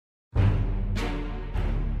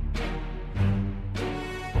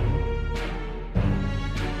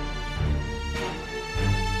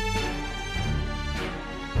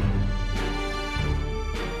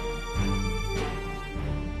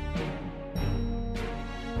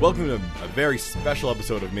Welcome to a very special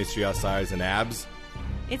episode of Mystery Outsiders and Abs.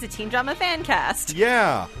 It's a teen drama fan cast.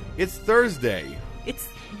 Yeah, it's Thursday. It's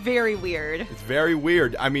very weird. It's very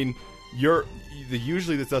weird. I mean,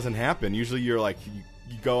 usually this doesn't happen. Usually you're like,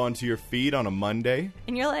 you go onto your feed on a Monday.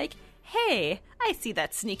 And you're like, hey, I see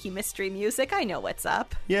that sneaky mystery music. I know what's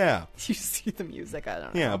up. Yeah. You see the music. I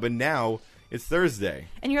don't know. Yeah, but now it's Thursday.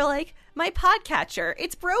 And you're like, my podcatcher,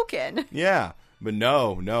 it's broken. Yeah. But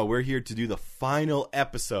no, we're here to do the final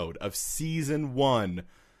episode of Season 1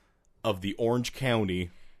 of the Orange County,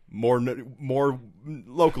 more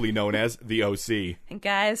locally known as the OC. And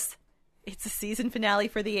guys, it's a season finale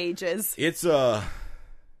for the ages. It's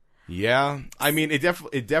yeah. I mean, it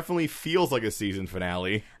definitely feels like a season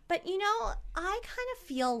finale. But, you know, I kind of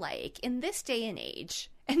feel like in this day and age,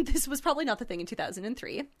 and this was probably not the thing in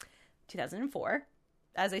 2003, 2004,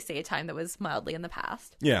 as I say, a time that was mildly in the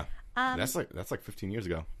past. Yeah. That's like 15 years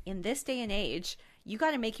ago. In this day and age, you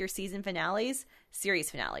got to make your season finales series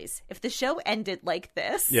finales. If the show ended like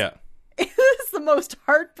this, yeah, it was the most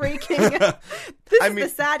heartbreaking. This is the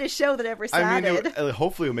saddest show that ever started. I mean,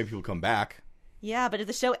 hopefully it'll make people come back. Yeah, but if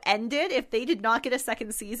the show ended, if they did not get a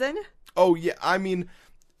second season, oh yeah, I mean,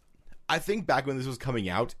 I think back when this was coming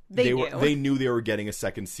out, they knew they were getting a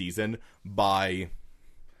second season by,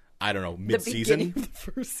 I don't know, mid-season. The beginning of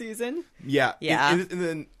the first season. Yeah. Yeah. And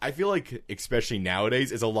then I feel like, especially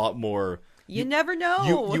nowadays, it's a lot more... You never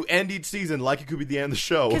know. You end each season like it could be the end of the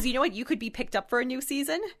show. Because you know what? You could be picked up for a new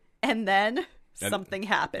season, and then something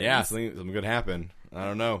happens. Yeah, something could happen. I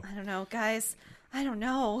don't know. I don't know, guys. I don't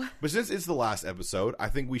know. But since it's the last episode, I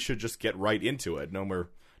think we should just get right into it. No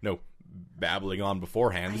babbling on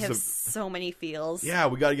beforehand. I have so many feels. Yeah,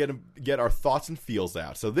 we got to get our thoughts and feels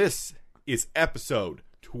out. So this is episode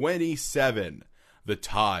 27, The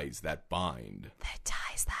Ties That Bind. The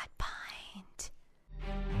Ties That Bind.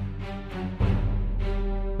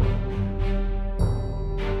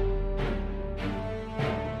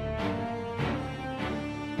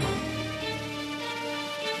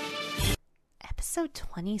 Episode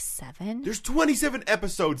 27? There's 27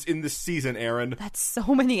 episodes in this season, Aaron. That's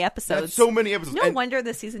so many episodes. That's so many episodes. No wonder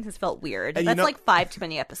this season has felt weird. That's like 5 too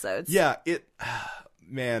many episodes. Yeah,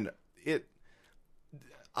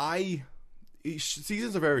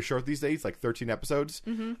 seasons are very short these days, like 13 episodes.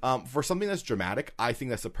 Mm-hmm. For something that's dramatic, I think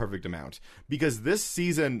that's the perfect amount. Because this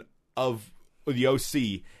season of the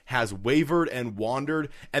OC has wavered and wandered,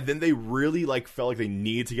 and then they really felt like they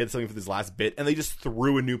needed to get something for this last bit, and they just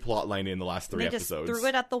threw a new plot line in the last 3 episodes. They just threw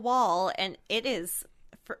it at the wall, and it is...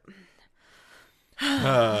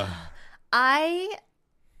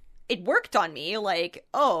 It worked on me, when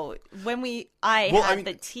I had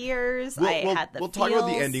the tears, I had the We'll feels. talk about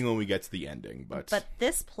the ending when we get to the ending, but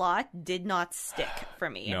this plot did not stick for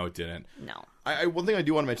me. No, it didn't. No. One thing I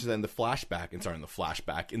do want to mention is that in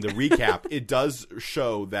the recap, it does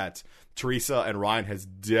show that Theresa and Ryan has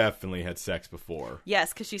definitely had sex before.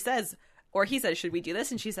 Yes, because she says, or he says, should we do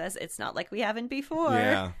this? And she says, it's not like we haven't before.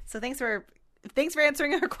 Yeah. So thanks for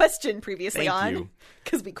answering our question previously. Thank you.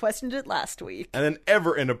 Because we questioned it last week. And then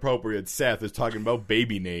ever inappropriate Seth is talking about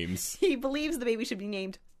baby names. He believes the baby should be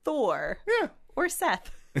named Thor. Yeah. Or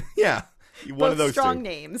Seth. Yeah. One both of those strong two.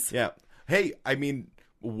 names. Yeah. Hey, I mean,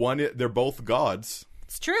 they're both gods.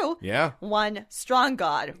 It's true. Yeah. One strong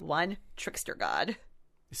god, one trickster god.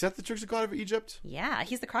 Is Seth the trickster god of Egypt? Yeah,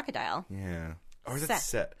 he's the crocodile. Yeah. Or is that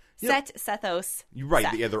Seth? Sethos. You're right.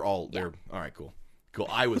 Seth. Yeah, they're all there. All right, cool. Cool.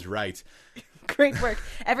 I was right. Great work.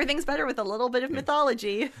 Everything's better with a little bit of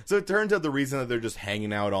mythology. So it turns out the reason that they're just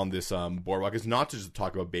hanging out on this boardwalk is not to just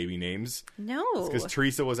talk about baby names. No. It's because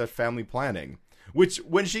Theresa was at family planning. Which,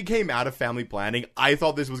 when she came out of family planning, I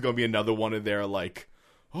thought this was going to be another one of their,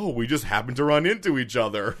 we just happened to run into each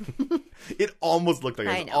other. It almost looked like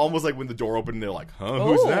it. It's almost like when the door opened and they're like,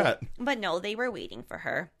 who's that? But no, they were waiting for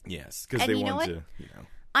her. Yes, because they wanted to,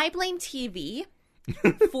 I blame TV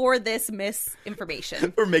for this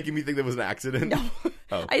misinformation. For making me think there was an accident? No.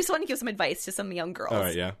 Oh. I just want to give some advice to some young girls. All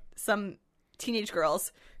right, yeah. Some teenage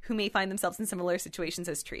girls who may find themselves in similar situations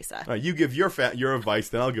as Theresa. All right, you give your advice,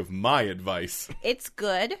 then I'll give my advice. It's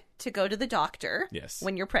good to go to the doctor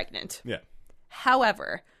when you're pregnant. Yeah.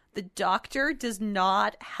 However, the doctor does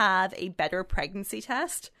not have a better pregnancy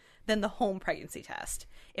test than the home pregnancy test.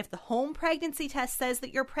 If the home pregnancy test says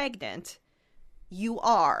that you're pregnant, you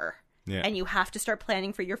are. Yeah. And you have to start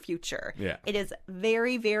planning for your future. Yeah. It is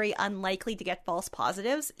very, very unlikely to get false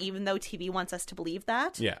positives, even though TV wants us to believe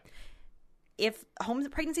that. Yeah. If home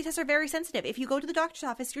pregnancy tests are very sensitive, if you go to the doctor's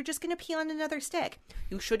office, you're just going to pee on another stick.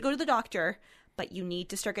 You should go to the doctor, but you need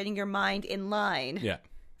to start getting your mind in line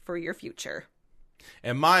for your future.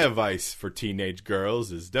 And my advice for teenage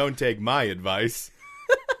girls is don't take my advice.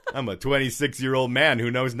 I'm a 26-year-old man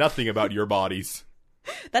who knows nothing about your bodies.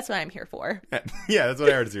 That's what I'm here for. Yeah, that's what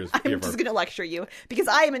Aaron's here for. I'm just going to lecture you because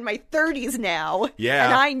I am in my 30s now. Yeah.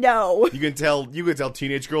 And I know. You can tell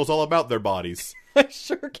teenage girls all about their bodies. I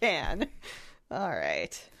sure can. All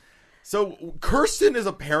right. So Kirsten is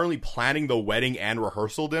apparently planning the wedding and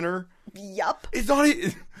rehearsal dinner. Yup. It's not...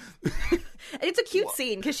 And it's a cute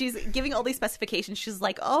scene because she's giving all these specifications. She's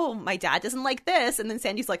like, oh, my dad doesn't like this. And then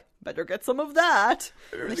Sandy's like, better get some of that.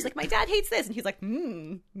 And she's like, my dad hates this. And he's like,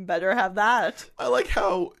 better have that. I like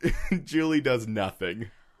how Julie does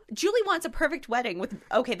nothing. Julie wants a perfect wedding with,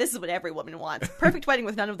 okay, this is what every woman wants. Perfect wedding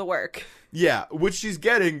with none of the work. Yeah, which she's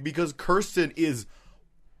getting because Kirsten is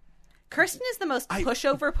the most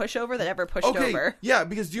pushover that ever pushed over. Yeah,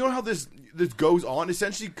 because do you know how this goes on?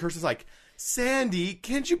 Essentially, Kirsten's like, Sandy,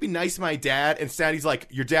 can't you be nice to my dad? And Sandy's like,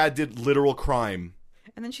 your dad did literal crime.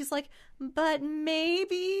 And then she's like, but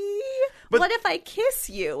what if I kiss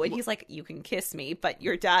you? And he's like, you can kiss me, but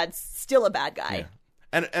your dad's still a bad guy.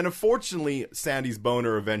 Yeah. And unfortunately, Sandy's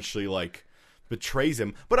boner eventually, like, betrays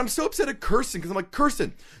him. But I'm so upset at Kirsten, because I'm like,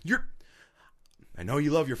 Kirsten, I know you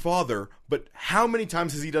love your father, but how many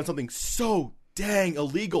times has he done something so dang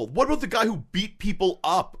illegal? What about the guy who beat people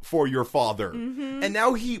up for your father? Mm-hmm. And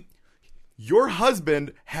now your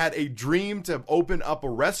husband had a dream to open up a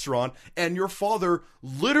restaurant, and your father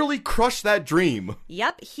literally crushed that dream.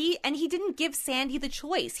 Yep, he didn't give Sandy the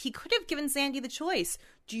choice. He could have given Sandy the choice.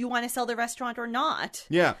 Do you want to sell the restaurant or not?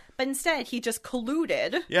 Yeah. But instead, he just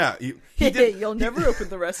colluded. Yeah. He did. You'll never open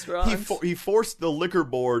the restaurant. He forced the liquor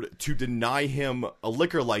board to deny him a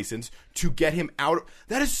liquor license to get him out.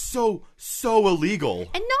 That is so illegal.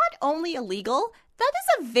 And not only illegal, that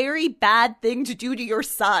is a very bad thing to do to your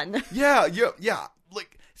son. Yeah.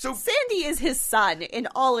 Like, so Sandy is his son in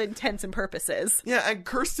all intents and purposes. Yeah, and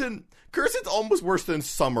Kirsten's almost worse than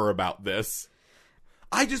Summer about this.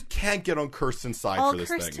 I just can't get on Kirsten's side for this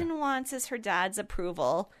thing. All Kirsten wants is her dad's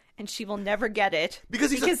approval, and she will never get it.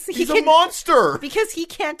 Because he's a monster! Because he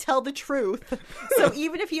can't tell the truth. So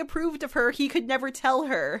even if he approved of her, he could never tell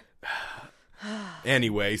her.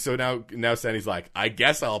 Anyway, so now Sandy's like, I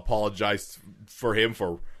guess I'll apologize for him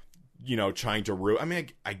for, trying to ruin... I mean,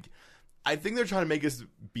 I think they're trying to make us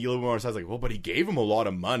be a little more like, well, but he gave him a lot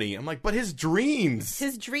of money. I'm like, but his dreams.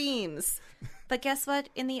 His dreams. But guess what?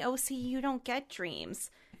 In the OC, you don't get dreams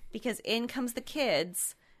because in comes the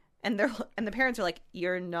kids, and the parents are like,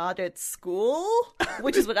 "You're not at school,"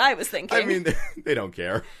 which is what I was thinking. I mean, they don't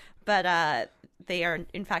care. But they are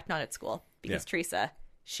in fact not at school because Theresa,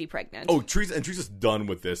 she pregnant. Oh, Teresa's done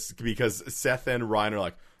with this because Seth and Ryan are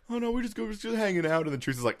like, "Oh no, we're just hanging out," and then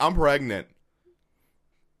Teresa's like, "I'm pregnant."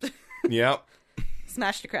 Yep.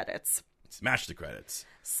 Smash the credits.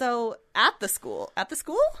 So at the school,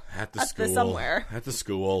 Marissa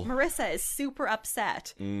is super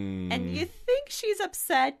upset, and you think she's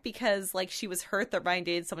upset because like she was hurt that Ryan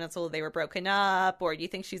dated someone else while they were broken up, or do you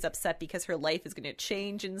think she's upset because her life is going to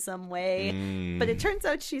change in some way? But it turns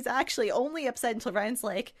out she's actually only upset until Ryan's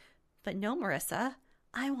like, "But no, Marissa,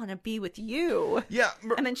 I want to be with you." Yeah,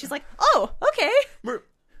 and then she's like, "Oh, okay."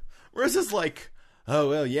 Marissa's like, oh,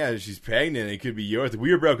 well, yeah, she's pregnant. It could be yours.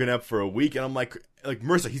 We were broken up for a week. And I'm like,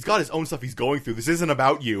 Marissa, he's got his own stuff he's going through. This isn't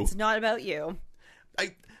about you. It's not about you.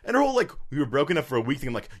 And her whole, we were broken up for a week thing.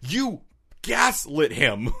 I'm like, you gaslit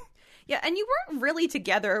him. Yeah, and you weren't really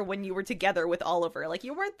together when you were together with Oliver. Like,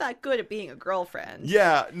 you weren't that good at being a girlfriend.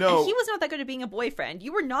 Yeah, no. And he was not that good at being a boyfriend.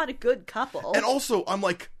 You were not a good couple. And also, I'm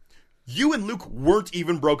like, you and Luke weren't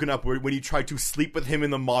even broken up when you tried to sleep with him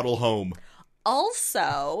in the model home.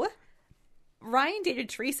 Also... Ryan dated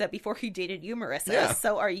Theresa before he dated you, Marissa. Yeah.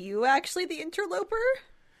 So are you actually the interloper?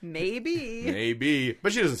 Maybe.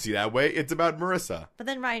 But she doesn't see that way. It's about Marissa. But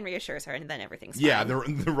then Ryan reassures her, and then everything's fine. Yeah,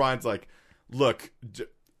 the Ryan's like, look,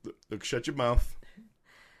 shut your mouth.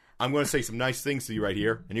 I'm going to say some nice things to you right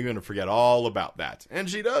here, and you're going to forget all about that. And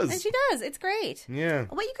she does. It's great. Yeah.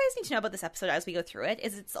 What you guys need to know about this episode as we go through it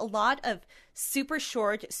is it's a lot of super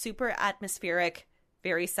short, super atmospheric,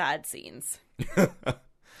 very sad scenes.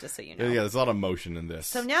 Just so you know. Yeah, there's a lot of emotion in this.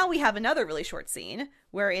 So now we have another really short scene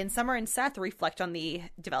wherein Summer and Seth reflect on the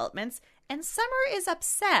developments, and Summer is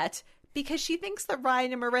upset because she thinks that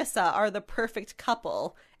Ryan and Marissa are the perfect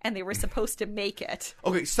couple, and they were supposed to make it.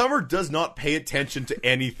 Okay, Summer does not pay attention to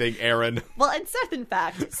anything, Aaron. Well, and Seth, in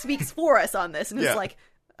fact, speaks for us on this, and is like,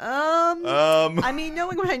 I mean,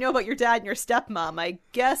 knowing what I know about your dad and your stepmom, I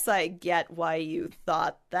guess I get why you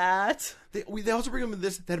thought that. They also bring up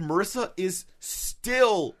this, that Marissa is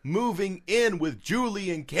still moving in with Julie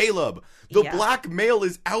and Caleb. The blackmail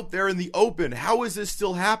is out there in the open. How is this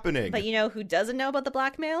still happening? But you know who doesn't know about the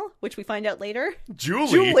blackmail? Which we find out later?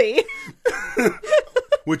 Julie.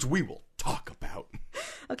 which we will talk about.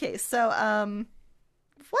 Okay, so,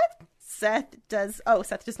 what Seth does... Oh,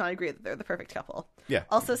 Seth does not agree that they're the perfect couple. Yeah.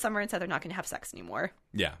 Also, Summer and Seth are not going to have sex anymore.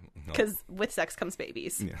 Yeah. Because with sex comes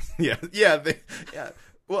babies. Yeah. Yeah.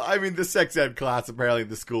 Well, I mean, the sex ed class apparently at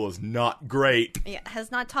the school is not great. Yeah,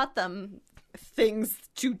 has not taught them things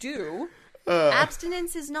to do.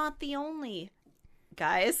 Abstinence is not the only...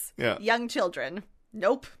 Guys, young children,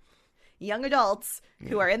 nope. Young adults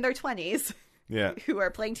who are in their 20s, who are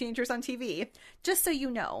playing teenagers on TV. Just so you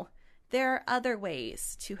know, there are other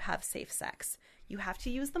ways to have safe sex. You have to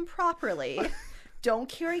use them properly. Don't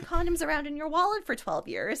carry condoms around in your wallet for 12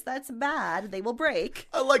 years. That's bad. They will break.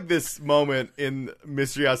 I like this moment in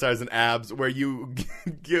Mystery Outsiders and Abs where you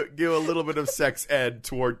give a little bit of sex ed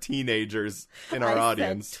toward teenagers in our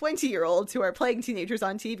audience. 20-year-olds who are playing teenagers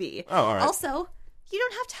on TV. Oh, all right. Also, you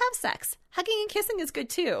don't have to have sex. Hugging and kissing is good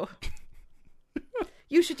too.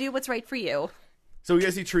 You should do what's right for you. So we get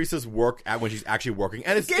to see Theresa's work at when she's actually working,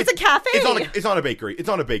 and it's a cafe. It's not a bakery. It's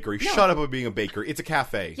not a bakery. No. Shut up about being a bakery. It's a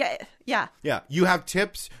cafe. Yeah. You have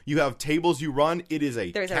tips. You have tables you run. It is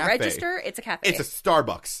a There's cafe. a register. It's a cafe. It's a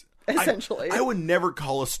Starbucks. Essentially. I would never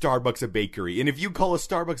call a Starbucks a bakery, and if you call a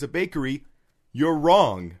Starbucks a bakery, you're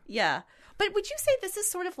wrong. Yeah, but would you say this is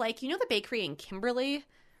sort of like the bakery in Kimberly,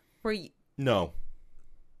 where No.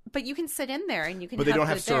 But you can sit in there and you can. But they don't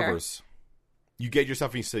have food there. servers. You get your stuff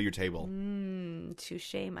and you sit at your table.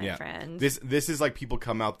 Touche, my friend. This is like people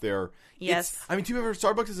come out there. Yes. To be fair,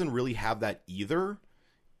 Starbucks doesn't really have that either.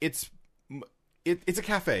 It's a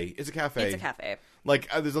cafe. It's a cafe. It's a cafe. Like,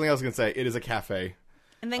 there's nothing else I can say. It is a cafe.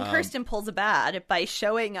 And then Kirsten pulls a bad by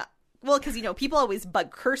showing... Well, because, people always bug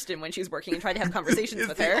Kirsten when she's working and try to have conversations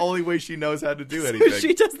with her. It's the only way she knows how to do anything.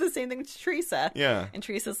 She does the same thing to Theresa. Yeah. And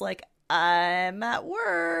Teresa's like, I'm at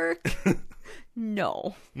work.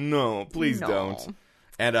 No, please don't.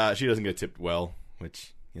 And she doesn't get tipped well,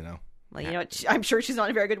 which, Well, I'm sure she's not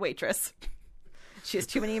a very good waitress. She has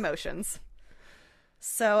too many emotions.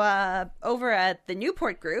 So, over at the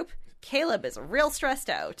Newport group, Caleb is real stressed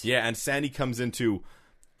out. Yeah, and Sandy comes in to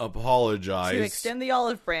apologize. To extend the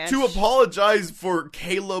olive branch. To apologize for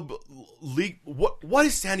Caleb. What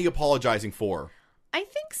is Sandy apologizing for? I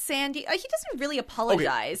think Sandy... he doesn't really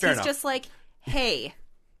apologize. Okay, He's just like, hey...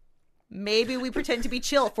 Maybe we pretend to be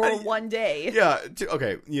chill for one day. Yeah.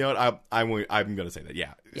 Okay. You know what? I'm going to say that.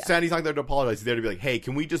 Yeah. Sandy's not there to apologize. He's there to be like, hey,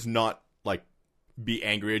 can we just not be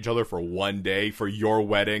angry at each other for one day for your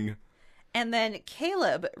wedding? And then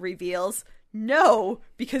Caleb reveals, no,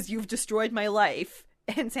 because you've destroyed my life.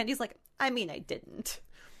 And Sandy's like, I mean, I didn't.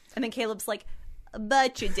 And then Caleb's like,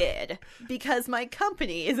 but you did, because my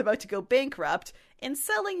company is about to go bankrupt, and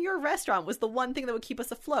selling your restaurant was the one thing that would keep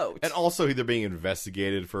us afloat. And also, they're being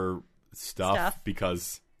investigated for stuff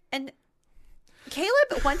because... And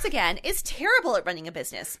Caleb, once again, is terrible at running a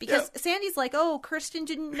business, because Sandy's like, oh, Kirsten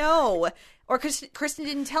didn't know, or Kirsten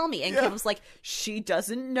didn't tell me. And Caleb's like, she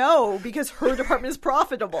doesn't know because her department is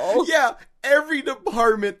profitable. Yeah, every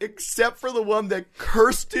department except for the one that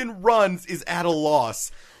Kirsten runs is at a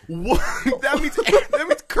loss. What? That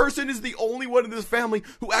means Kirsten is the only one in this family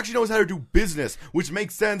who actually knows how to do business, which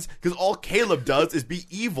makes sense because all Caleb does is be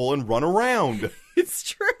evil and run around. It's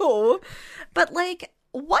true. But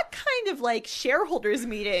what kind of shareholders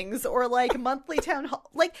meetings or monthly town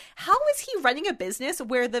hall? How is he running a business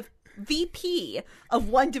where the VP of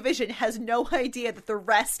one division has no idea that the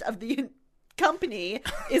rest of the company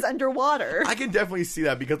is underwater? I can definitely see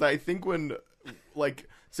that because I think when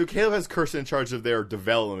so Caleb has Kirsten in charge of their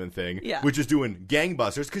development thing, which is doing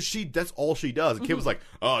gangbusters, because that's all she does. And Caleb's like,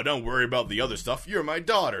 oh, don't worry about the other stuff. You're my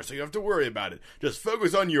daughter, so you have to worry about it. Just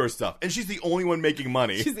focus on your stuff. And she's the only one making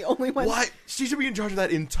money. She's the only one. Why? She should be in charge of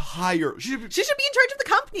that entire... She should be in charge of the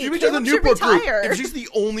company. She should be in charge of the Newport Group. If she's the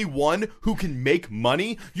only one who can make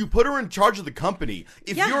money, you put her in charge of the company.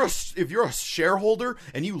 If you're a shareholder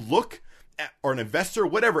and you look... or an investor,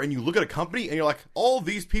 whatever, and you look at a company and you're like, all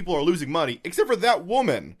these people are losing money except for that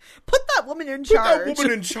woman. Put that woman in charge. Put that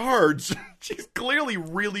woman in charge. She's clearly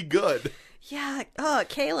really good. Yeah. Oh,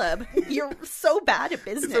 Caleb, you're so bad at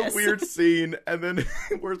business. It's a weird scene, and then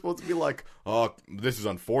we're supposed to be like, oh, this is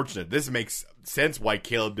unfortunate. This makes sense why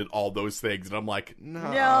Caleb did all those things. And I'm like,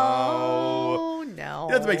 no. No.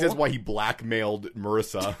 It doesn't make sense why he blackmailed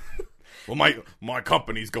Marissa. Well, my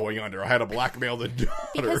company's going under. I had to blackmail the daughter.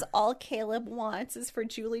 Because all Caleb wants is for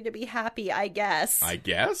Julie to be happy, I guess.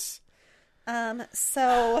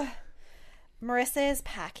 So Marissa is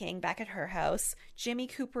packing back at her house. Jimmy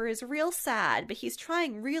Cooper is real sad, but he's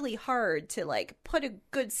trying really hard to put a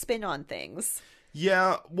good spin on things.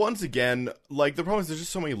 Yeah, once again, the problem is there's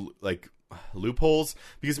just so many loopholes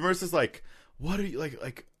because Marissa's like, what are you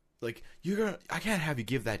like like, I can't have you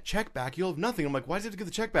give that check back. You'll have nothing. I'm like, why does he have to give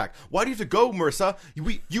the check back? Why do you have to go, Marissa?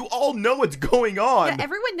 You all know what's going on. Yeah,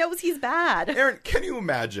 everyone knows he's bad. Aaron, can you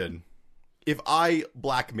imagine if I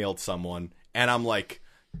blackmailed someone and I'm like,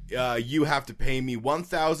 you have to pay me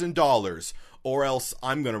 $1,000 or else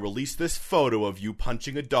I'm going to release this photo of you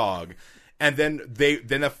punching a dog. And then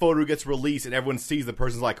that photo gets released and everyone sees the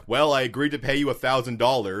person's like, well, I agreed to pay you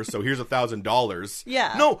 $1,000, so here's $1,000.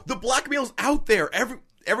 Yeah. No, the blackmail's out there.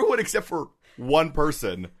 Everyone except for one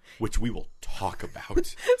person, which we will talk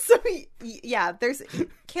about. So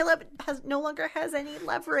Caleb no longer has any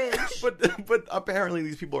leverage. but apparently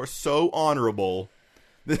these people are so honorable.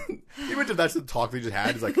 Even if that's the talk they just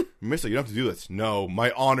had, it's like, Marissa, you don't have to do this. No,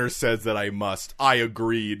 my honor says that I must. I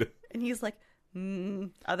agreed. And he's like,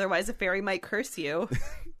 otherwise a fairy might curse you.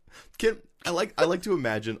 I like to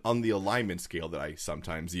imagine on the alignment scale that I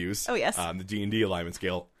sometimes use. Oh yes, the D&D alignment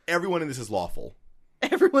scale. Everyone in this is lawful.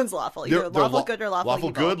 Everyone's lawful. Either lawful good or lawful evil.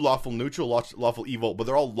 Lawful good, lawful neutral, lawful evil. But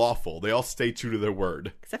they're all lawful. They all stay true to their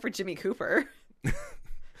word. Except for Jimmy Cooper.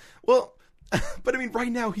 Well, but I mean,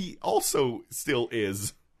 right now he also still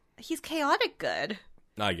is. He's chaotic good.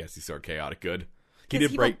 I guess he's sort of chaotic good.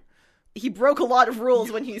 He broke a lot of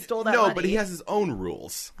rules when he stole that money. No, but he has his own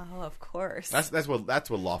rules. Oh, of course. That's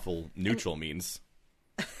what lawful neutral means.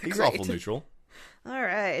 He's lawful neutral. All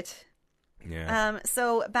right. Yeah.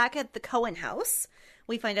 So back at the Cohen house,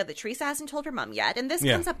 we find out that Theresa hasn't told her mom yet, and this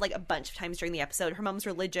comes up like a bunch of times during the episode. Her mom's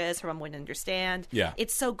religious. Her mom wouldn't understand. Yeah.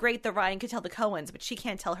 It's so great that Ryan could tell the Cohens, but she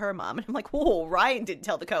can't tell her mom. And I'm like, whoa, Ryan didn't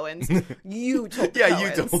tell the Cohens. You told the Cohens. Yeah,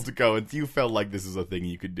 you told the Cohens. You felt like this is a thing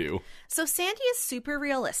you could do. So Sandy is super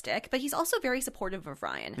realistic, but he's also very supportive of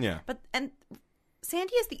Ryan. Yeah. And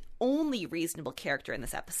Sandy is the only reasonable character in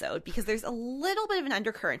this episode because there's a little bit of an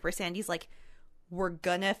undercurrent where Sandy's like, we're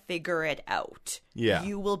gonna figure it out. Yeah.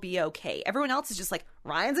 You will be okay. Everyone else is just like,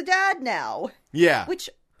 Ryan's a dad now. Yeah. Which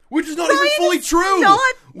is not even fully true. Not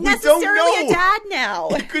we necessarily don't know. A dad now.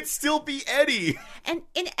 It could still be Eddie. And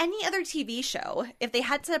in any other TV show, if they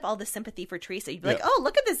had set up all this sympathy for Theresa, you'd be like, oh,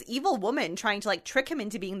 look at this evil woman trying to like trick him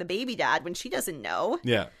into being the baby dad when she doesn't know.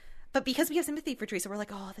 Yeah. But because we have sympathy for Theresa, we're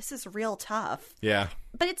like, oh, this is real tough. Yeah.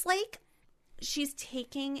 But it's like she's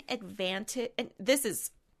taking advantage. And this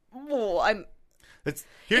is,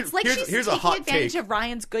 Here's she's a hot taking advantage take. of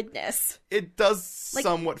Ryan's goodness. It does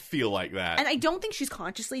somewhat feel like that. And I don't think she's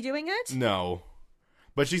consciously doing it. No.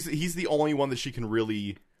 But he's the only one that she can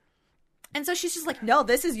really... And so she's just like, no,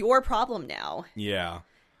 this is your problem now. Yeah.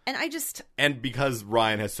 And because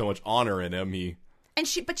Ryan has so much honor in him,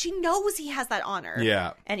 But she knows he has that honor.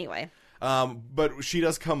 Yeah. Anyway. But she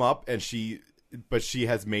does come up and she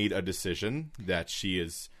has made a decision that she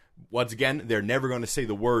is... Once again, they're never going to say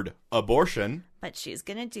the word abortion. But she's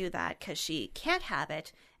going to do that because she can't have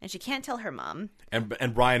it, and she can't tell her mom.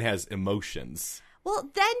 And Ryan has emotions.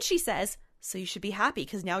 Well, then she says, so you should be happy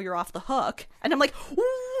because now you're off the hook. And I'm like,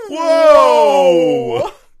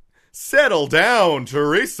 whoa! Settle down,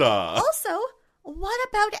 Theresa. Also, what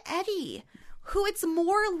about Eddie, who it's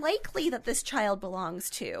more likely that this child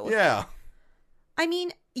belongs to? Yeah. I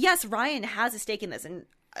mean, yes, Ryan has a stake in this, and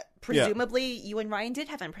presumably you and Ryan did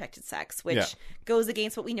have unprotected sex, which goes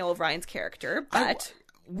against what we know of Ryan's character, but...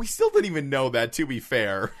 we still didn't even know that, to be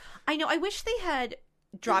fair. I know, I wish they had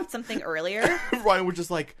dropped something earlier. Ryan was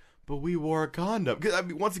just like, but we wore a condom. I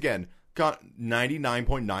mean, once again,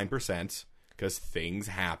 99.9%, because things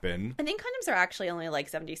happen. I think condoms are actually only like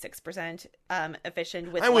 76%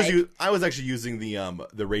 efficient with I was actually using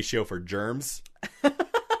the ratio for germs.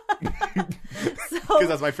 Because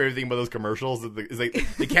that's my favorite thing about those commercials is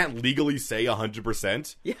they can't legally say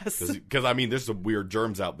 100%. Yes. Because I mean, there's some weird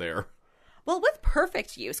germs out there. Well, with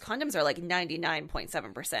perfect use, condoms are like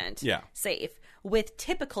 99.7% safe. With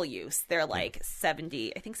typical use, they're like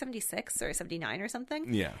 70, I think 76 or 79 or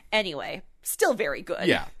something. Yeah. Anyway, still very good.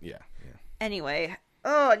 Yeah. Anyway,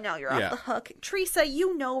 oh, now you're off the hook. Theresa,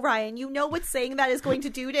 you know Ryan. You know what saying that is going to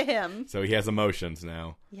do to him. So he has emotions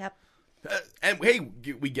now. Yep. And hey,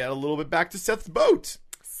 we get a little bit back to Seth's boat.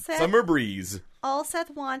 Summer breeze. All Seth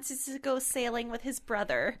wants is to go sailing with his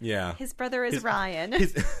brother. Yeah. His brother is Ryan.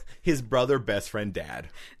 His brother, best friend, dad.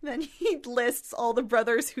 Then he lists all the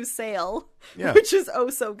brothers who sail, which is oh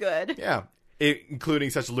so good. Yeah. Including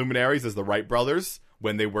such luminaries as the Wright brothers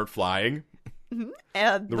when they weren't flying. Mm-hmm.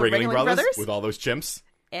 And the Ringling brothers with all those chimps.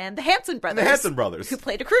 And the Hanson brothers. Who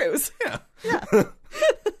played a cruise. Yeah.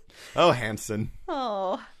 Oh, Hanson.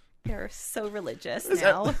 Oh, they're so religious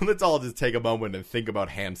now. Let's all just take a moment and think about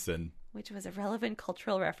Hanson. Which was a relevant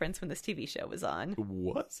cultural reference when this TV show was on.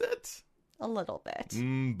 Was it? A little bit.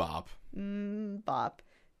 Bop. Bop.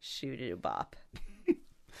 Shoot-a-bop.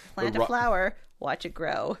 Plant a flower, watch it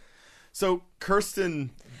grow. So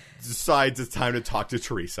Kirsten decides it's time to talk to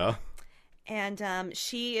Theresa. And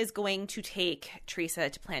she is going to take Theresa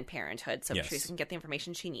to Planned Parenthood so Yes. Theresa can get the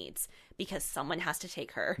information she needs because someone has to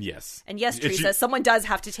take her. Yes. And yes, Theresa, someone does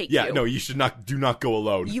have to take you. Yeah, no, you should not. Do not go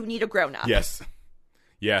alone. You need a grown-up. Yes.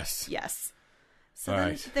 Yes. Yes. So All then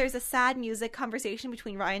right. there's a sad music conversation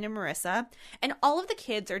between Ryan and Marissa, and all of the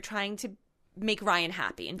kids are trying to make Ryan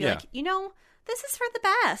happy and be Yeah. like, this is for the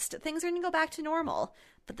best. Things are going to go back to normal.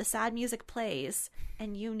 But the sad music plays,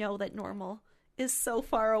 and you know that normal is so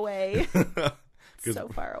far away. So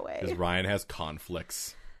far away. Because Ryan has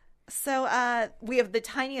conflicts. So we have the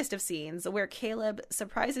tiniest of scenes where Caleb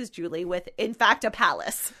surprises Julie with, in fact, a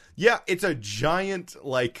palace. Yeah, it's a giant,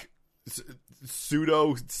 like,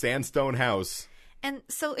 pseudo sandstone house. And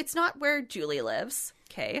so it's not where Julie lives,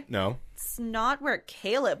 okay? No. It's not where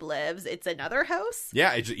Caleb lives. It's another house.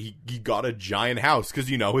 Yeah, he got a giant house because,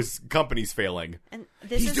 his company's failing. And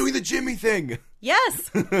this He's doing the Jimmy thing.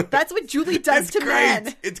 Yes, that's what Julie does It's to great.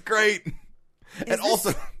 men. It's great. Is And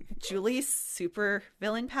also... Julie's super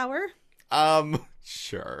villain power?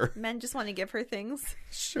 Sure. Men just want to give her things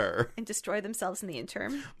Sure. and destroy themselves in the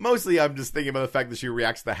interim. Mostly I'm just thinking about the fact that she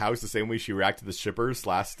reacts to the house the same way she reacted to the shippers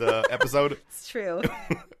last episode. It's true.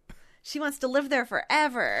 She wants to live there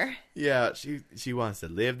forever. Yeah, she wants to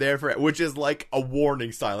live there forever, which is like a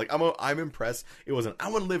warning sign. Like, I'm impressed. It wasn't, I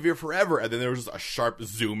want to live here forever. And then there was just a sharp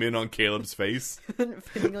zoom in on Caleb's face.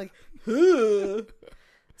 Feeling like, "Ugh."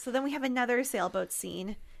 So then we have another sailboat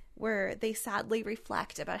scene where they sadly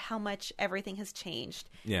reflect about how much everything has changed.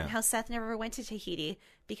 Yeah. And how Seth never went to Tahiti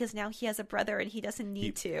because now he has a brother and he doesn't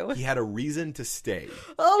need to. He had a reason to stay.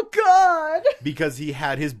 Oh, God. Because he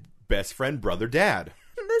had his best friend, brother, dad.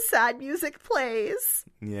 The sad music plays.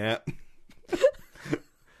 Yeah.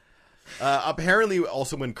 Apparently,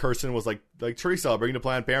 also when Kirsten was like Theresa, I'll bring you to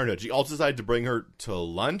Planned Parenthood, she also decided to bring her to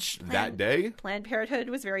lunch that day. Planned Parenthood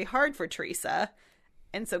was very hard for Theresa,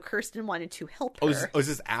 and so Kirsten wanted to help her. Is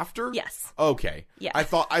this after? Yes. Okay. Yeah. I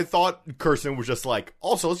thought Kirsten was just like,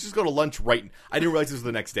 also, let's just go to lunch right. I didn't realize this was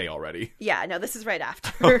the next day already. Yeah, no, this is right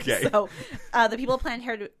after. Okay. So the people of Planned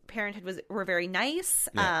Parenthood were very nice.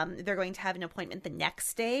 Yeah. They're going to have an appointment the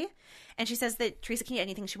next day. And she says that Theresa can get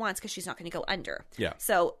anything she wants because she's not going to go under. Yeah.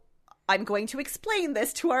 So I'm going to explain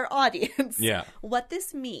this to our audience. Yeah. What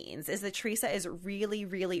this means is that Theresa is really,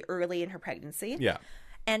 really early in her pregnancy. Yeah.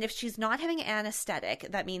 And if she's not having anesthetic,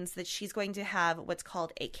 that means that she's going to have what's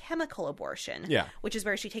called a chemical abortion. Yeah. Which is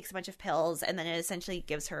where she takes a bunch of pills and then it essentially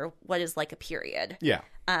gives her what is like a period. Yeah.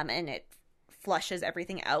 And it flushes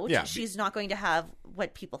everything out. Yeah. She's not going to have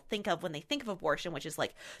what people think of when they think of abortion, which is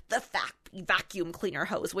like the vacuum cleaner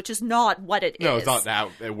hose, which is not what it is. No, it's not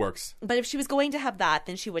how it works. But if she was going to have that,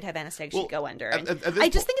 then she would have anesthetic. She'd go under. And at this I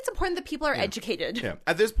just think it's important that people are educated. Yeah.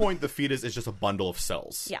 At this point, the fetus is just a bundle of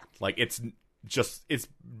cells. Yeah. Like, it's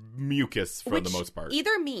mucus for the most part.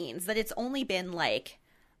 Either means that it's only been like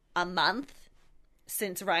a month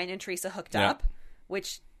since Ryan and Theresa hooked up,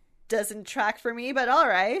 which doesn't track for me, but all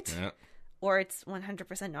right. Yeah. Or it's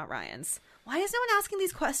 100% not Ryan's. Why is no one asking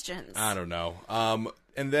these questions? I don't know.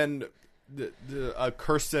 And then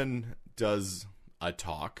Kirsten does a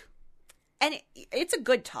talk. And it's a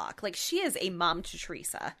good talk. Like, she is a mom to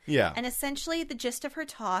Theresa. Yeah. And essentially, the gist of her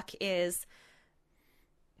talk is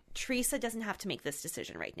Theresa doesn't have to make this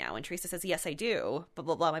decision right now. And Theresa says, yes, I do. Blah,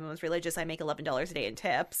 blah, blah. My mom's religious. I make $11 a day in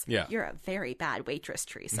tips. Yeah. You're a very bad waitress,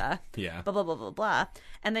 Theresa. Yeah. Blah, blah, blah, blah, blah.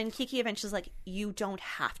 And then Kiki eventually is like, you don't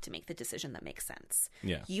have to make the decision that makes sense.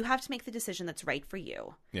 Yeah. You have to make the decision that's right for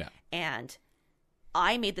you. Yeah. And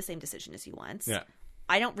I made the same decision as you once. Yeah.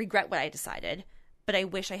 I don't regret what I decided, but I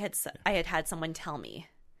wish I had someone tell me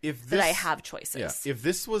If this, that I have choices. Yeah. If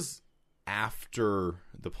this was after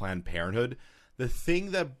the Planned Parenthood, the thing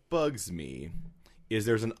that bugs me is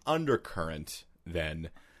there's an undercurrent then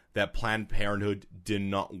that Planned Parenthood did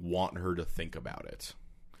not want her to think about it.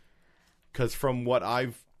 Because from what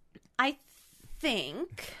I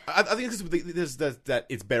think this that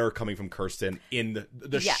it's better coming from Kirsten in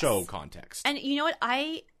the Yes. show context. And you know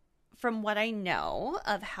what? From what I know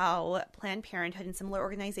of how Planned Parenthood and similar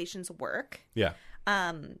organizations work, Yeah.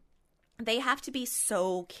 they have to be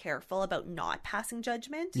so careful about not passing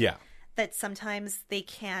judgment. Yeah. That sometimes they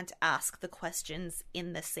can't ask the questions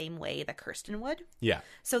in the same way that Kirsten would. Yeah.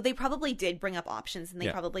 So they probably did bring up options, and they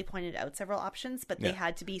Yeah. probably pointed out several options, but they Yeah.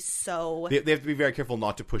 had to be so... They have to be very careful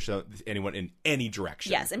not to push anyone in any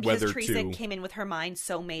direction. Yes, and because whether Theresa came in with her mind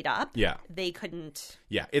so made up, Yeah. they couldn't...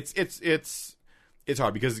 Yeah, it's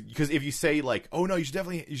hard because if you say like, oh no, you should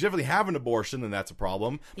definitely have an abortion, then that's a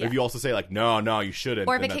problem. But if Yeah. you also say like, no, you shouldn't,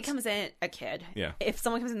 Or if then a kid comes in, a kid. Yeah. If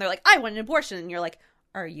someone comes in, they're like, I want an abortion, and you're like,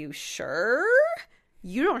 are you sure?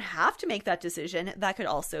 you don't have to make that decision. That could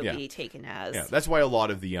also be taken as. Yeah, that's why a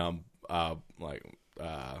lot of the my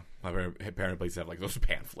parent places have like those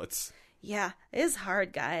pamphlets. Yeah, it is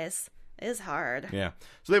hard, guys. It is hard. Yeah.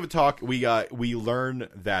 So they have a talk. We learn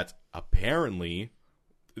that apparently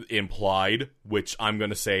implied, which I'm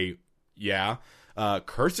gonna say,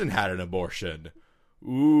 Kirsten had an abortion.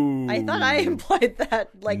 Ooh. I thought I implied that.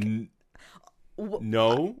 Like,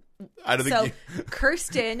 no, I don't think. So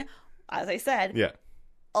Kirsten, as I said,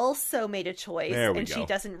 also made a choice, and go. she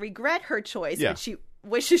doesn't regret her choice. Yeah. And she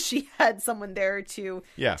wishes she had someone there to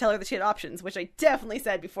tell her that she had options, which I definitely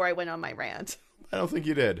said before I went on my rant. I don't think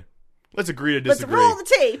you did. Let's agree to disagree. Let's roll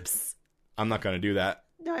the tapes. I'm not going to do that.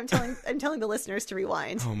 No, I'm telling the listeners to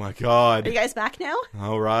rewind. Oh my god. Are you guys back now?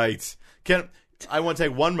 All right. I want to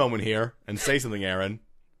take one moment here and say something, Aaron.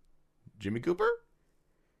 Jimmy Cooper?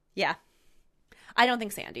 Yeah. I don't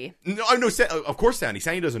think Sandy. No, of course Sandy.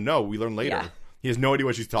 Sandy doesn't know. We learn later. Yeah. He has no idea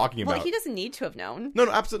what she's talking about. Well, he doesn't need to have known. No,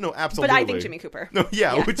 absolutely. But I think Jimmy Cooper. No,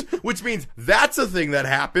 yeah. Which means that's a thing that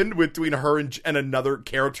happened between her and another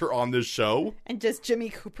character on this show. And does Jimmy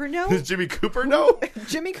Cooper know? Does Jimmy Cooper know?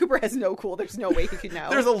 Jimmy Cooper has no clue. There's no way he could know.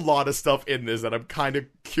 There's a lot of stuff in this that I'm kind of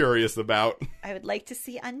curious about. I would like to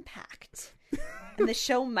see unpacked. And the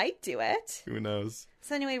show might do it. Who knows?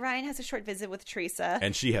 So anyway, Ryan has a short visit with Theresa.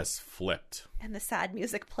 And she has flipped. And the sad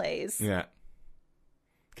music plays. Yeah.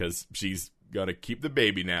 Because she's got to keep the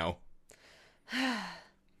baby now.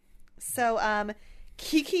 So,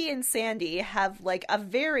 Kiki and Sandy have, like, a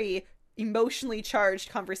very emotionally charged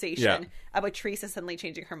conversation about Theresa suddenly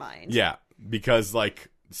changing her mind. Yeah, because, like,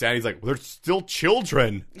 Sandy's like, well, they're still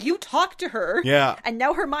children. You talked to her. Yeah. And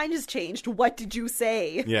now her mind has changed. What did you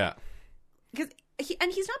say? Yeah. Because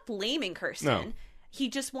he's not blaming Kirsten. No. He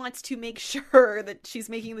just wants to make sure that she's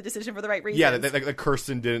making the decision for the right reasons. Yeah, that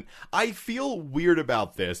Kirsten didn't. I feel weird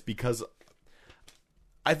about this because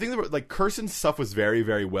I think that, like, Kirsten's stuff was very,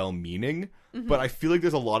 very well-meaning, but I feel like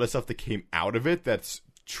there's a lot of stuff that came out of it that's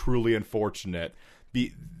truly unfortunate.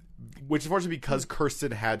 Which is unfortunate because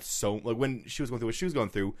Kirsten had when she was going through what she was going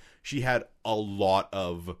through, she had a lot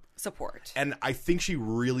of support. And I think she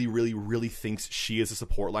really, really, really thinks she is a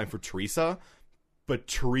support line for Theresa, but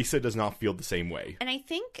Theresa does not feel the same way. And I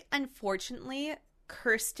think, unfortunately,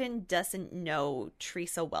 Kirsten doesn't know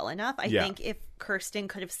Theresa well enough. I think if Kirsten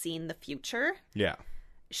could have seen the future,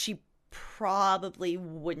 she probably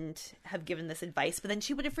wouldn't have given this advice, but then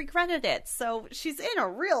she would have regretted it. So she's in a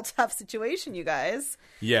real tough situation, you guys.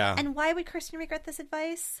 Yeah. And why would Kirsten regret this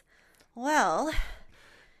advice? Well,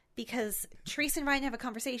 because Theresa and Ryan have a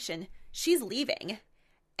conversation. She's leaving,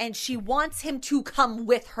 and she wants him to come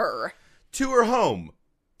with her. To her home.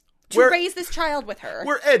 To raise this child with her.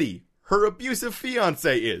 Where Eddie, her abusive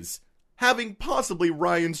fiance, is. Having possibly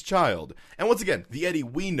Ryan's child. And once again, the Eddie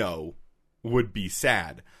we know would be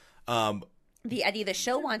sad. The Eddie the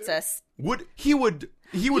show wants us. He would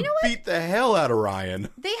beat the hell out of Ryan.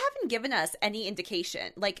 They haven't given us any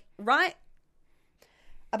indication, like, Ryan,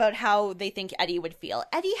 about how they think Eddie would feel.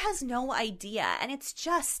 Eddie has no idea, and it's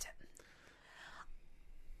just...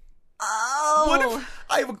 Oh.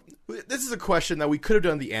 This is a question that we could have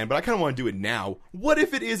done at the end, but I kind of want to do it now. What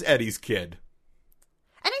if it is Eddie's kid?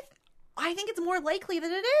 And I think it's more likely that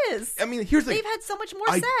it is. I mean, here's the thing. They've had so much more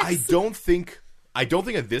sex. I don't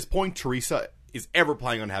think at this point Theresa is ever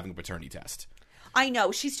planning on having a paternity test. I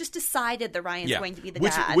know. She's just decided that Ryan's going to be the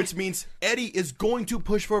dad. Which means Eddie is going to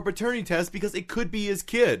push for a paternity test because it could be his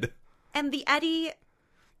kid. And the Eddie...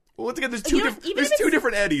 Well, once again, there's two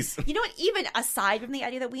different Eddies. You know what? Even aside from the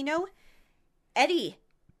Eddie that we know, Eddie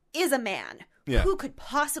is a man who could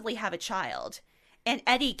possibly have a child. And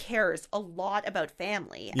Eddie cares a lot about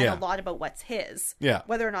family and a lot about what's his. Yeah.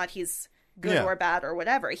 Whether or not he's good or bad or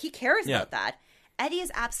whatever. He cares about that. Eddie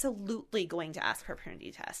is absolutely going to ask for a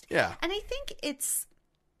paternity test. Yeah. And I think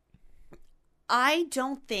I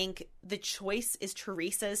don't think the choice is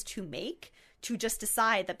Theresa's to make, to just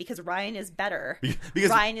decide that because Ryan is better,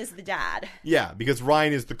 because Ryan is the dad. Yeah, because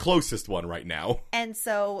Ryan is the closest one right now. And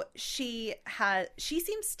so she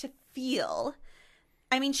seems to feel,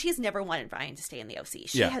 I mean, she has never wanted Ryan to stay in the OC.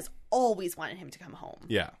 She has always wanted him to come home.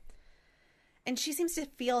 Yeah. And she seems to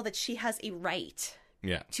feel that she has a right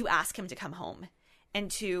to ask him to come home and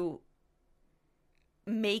to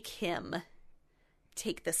make him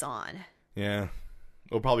take this on. Yeah.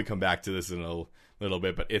 We'll probably come back to this in a little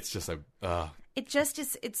bit, but it's just it just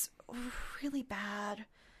is, it's really bad.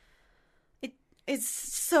 It's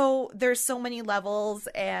so, there's so many levels,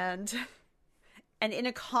 and in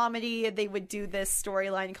a comedy they would do this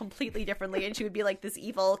storyline completely differently, and she would be like this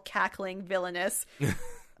evil, cackling villainess.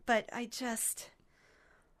 But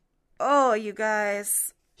you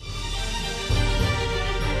guys.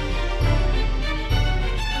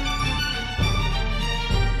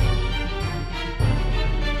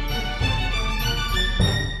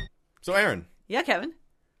 So, Aaron. Yeah, Kevin.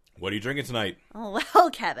 What are you drinking tonight? Oh, well,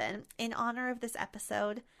 Kevin, in honor of this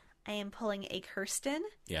episode, I am pulling a Kirsten.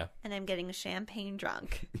 Yeah. And I'm getting champagne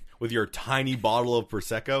drunk. With your tiny bottle of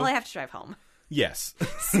Prosecco? Well, I have to drive home. Yes.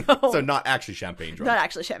 So, So not actually champagne drunk. Not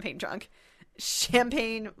actually champagne drunk.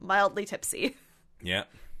 Champagne mildly tipsy. Yeah.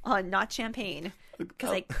 Not champagne. Because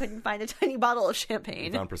I couldn't find a tiny bottle of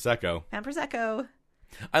champagne. Found Prosecco. Found Prosecco.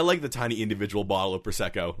 I like the tiny individual bottle of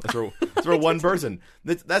Prosecco. That's for one person.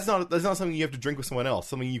 That's not something you have to drink with someone else.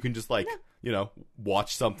 Something you can just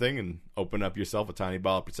watch something and open up yourself a tiny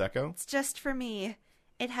bottle of Prosecco. It's just for me.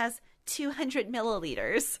 It has 200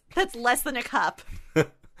 milliliters. That's less than a cup.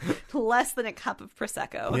 Less than a cup of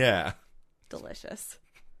Prosecco. Yeah. Delicious.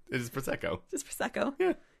 It is Prosecco. Just Prosecco.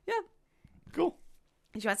 Yeah. Yeah. Cool.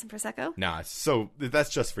 Did you want some Prosecco? Nah, so that's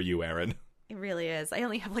just for you, Aaron. It really is. I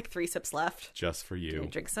only have like 3 sips left. Just for you. I'm gonna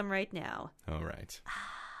drink some right now. All right.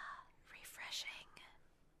 Refreshing.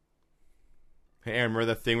 Hey, Aaron,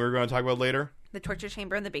 remember that thing we were going to talk about later? The torture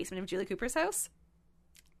chamber in the basement of Julie Cooper's house?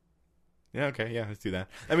 Yeah, okay, yeah, let's do that.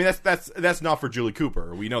 I mean, that's not for Julie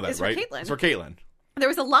Cooper. We know that, It's right? for Caitlin. It's for Caitlin. There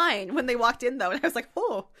was a line when they walked in, though, and I was like,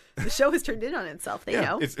 oh, the show has turned in on itself. They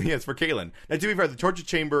know. It's for Caitlin. Now, to be fair, the torture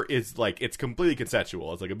chamber is it's completely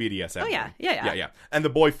consensual. It's like a BDSM. Oh, yeah. thing. Yeah. Yeah. And the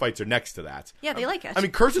boy fights are next to that. Yeah, they like it. I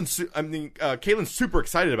mean, Caitlin's super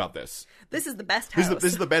excited about this. This is the best house.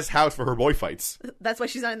 This is the best house for her boy fights. That's why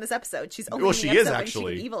she's not in this episode. She's only Well, in the she episode is, when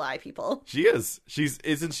actually. she can evil eye people. She is.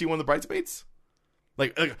 Isn't she one of the bridesmaids?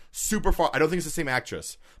 Like super far. I don't think it's the same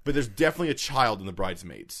actress, but there's definitely a child in the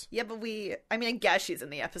bridesmaids. Yeah, but I guess she's in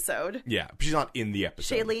the episode. Yeah, but she's not in the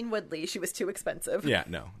episode. Shailene Woodley, she was too expensive. Yeah,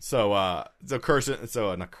 no. So not Kirsten.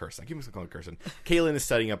 I keep calling her Kirsten. Caitlin is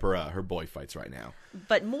setting up her boy fights right now.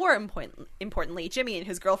 But more importantly, Jimmy and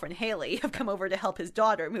his girlfriend Haley have come over to help his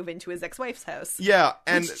daughter move into his ex-wife's house. Yeah,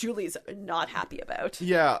 and which Julie's not happy about.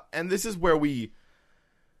 Yeah, and this is where we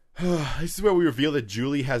reveal that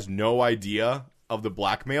Julie has no idea of the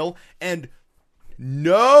blackmail, and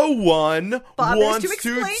no one wants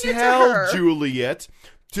to tell Juliet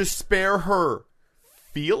to spare her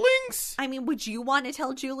feelings. I mean, would you want to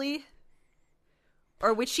tell Julie?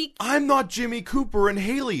 Or would she? I'm not Jimmy Cooper and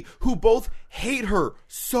Haley, who both hate her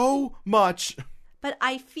so much. But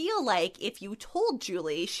I feel like if you told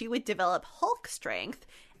Julie, she would develop Hulk strength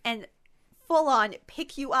and full on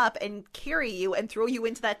pick you up and carry you and throw you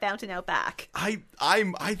into that fountain out back. I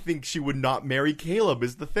think she would not marry Caleb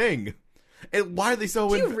is the thing. And why are they so?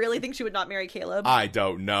 Do you really think she would not marry Caleb? I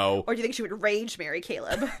don't know. Or do you think she would rage marry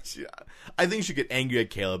Caleb? I think she'd get angry at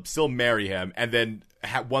Caleb, still marry him, and then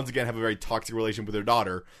once again have a very toxic relation with her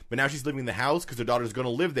daughter. But now she's leaving the house because her daughter's going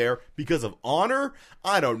to live there because of honor.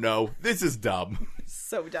 I don't know. This is dumb.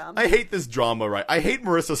 So dumb. I hate this drama. Right? I hate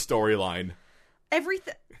Marissa's storyline.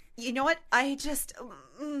 Everything. You know what? I just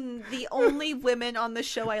the only women on the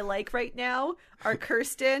show I like right now are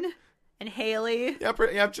Kirsten and Haley. Yeah,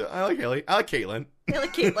 I like Haley. I like Caitlin. I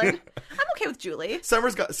like Caitlin. I'm okay with Julie.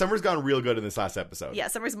 Summer's gone real good in this last episode. Yeah,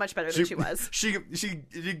 Summer's much better than she was. She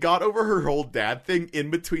got over her whole dad thing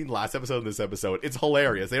in between last episode and this episode. It's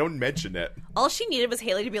hilarious. They don't mention it. All she needed was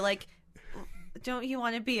Haley to be like, "Don't you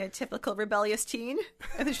want to be a typical rebellious teen?"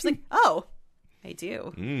 And then she's like, "Oh, I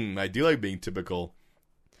do. I do like being typical."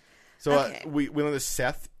 So okay. We learn that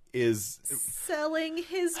Seth is selling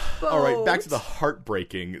his boat. All right, back to the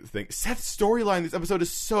heartbreaking thing. Seth's storyline this episode is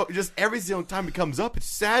so just every single time it comes up, it's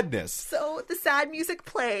sadness. So the sad music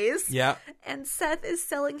plays. Yeah. And Seth is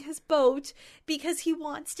selling his boat because he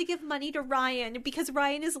wants to give money to Ryan because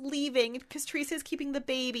Ryan is leaving because Theresa is keeping the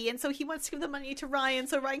baby, and so he wants to give the money to Ryan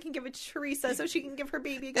so Ryan can give it to Theresa so she can give her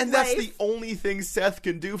baby a good And that's life. the only thing Seth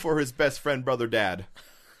can do for his best friend, brother, dad.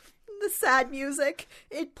 The sad music,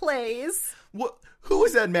 it plays. What? Who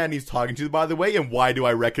is that man he's talking to, by the way, and why do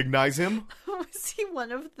I recognize him? Was he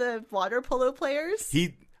one of the water polo players?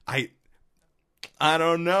 I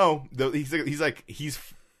don't know. He's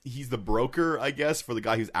the broker, I guess, for the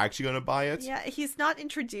guy who's actually going to buy it. Yeah, he's not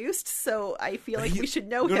introduced, so I feel like we should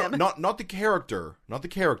know him. No, not the character. Not the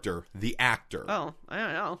character. The actor. Oh, I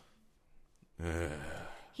don't know.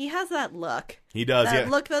 He has that look. He does, that yeah.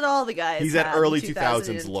 look that all the guys He's had that early in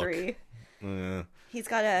 2000s look. 2003. He's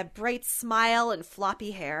got a bright smile and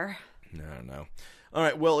floppy hair. No. All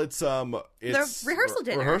right, well, it's the rehearsal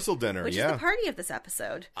dinner. Rehearsal dinner, which is the party of this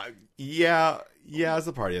episode. Yeah, it's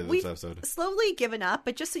the party of this episode. We've slowly given up,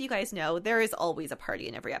 but just so you guys know, there is always a party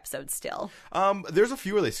in every episode still. There's a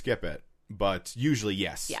few where they skip it, but usually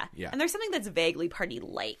yes. Yeah. And there's something that's vaguely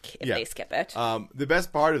party-like if they skip it. The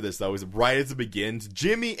best part of this, though, is right as it begins,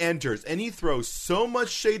 Jimmy enters, and he throws so much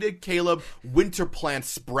shade at Caleb, winter plants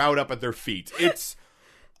sprout up at their feet. It's...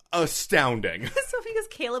 astounding. So because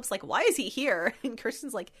Caleb's like, why is he here? And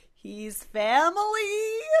Kirsten's like, he's family.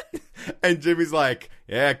 And Jimmy's like,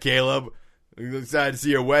 yeah, Caleb, I'm excited to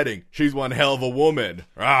see your wedding. She's one hell of a woman.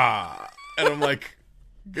 Ah. And I'm like,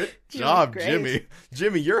 good job, Jimmy.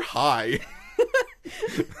 Jimmy, you're high.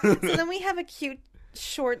 So then we have a cute,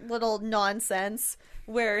 short little nonsense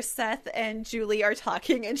where Seth and Julie are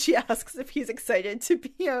talking and she asks if he's excited to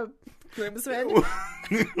be a groomsman.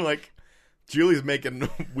 Like, Julie's making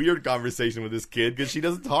weird conversation with this kid because she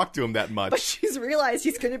doesn't talk to him that much. But she's realized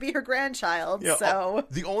he's going to be her grandchild, so...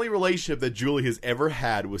 The only relationship that Julie has ever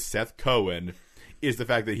had with Seth Cohen is the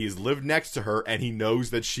fact that he's lived next to her and he knows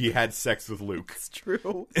that she had sex with Luke. It's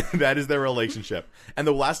true. That is their relationship. And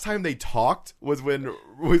the last time they talked was when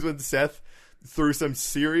Seth threw some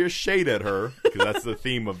serious shade at her, because that's the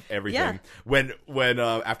theme of everything, when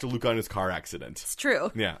after Luke got in his car accident. It's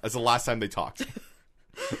true. Yeah, that's the last time they talked.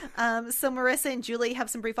 So Marissa and Julie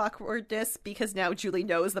have some brief awkwardness because now Julie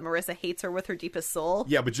knows that Marissa hates her with her deepest soul.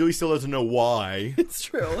 Yeah, but Julie still doesn't know why. It's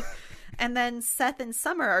true. And then Seth and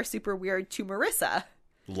Summer are super weird to Marissa.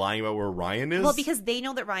 Lying about where Ryan is? Well, because they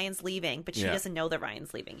know that Ryan's leaving, but she doesn't know that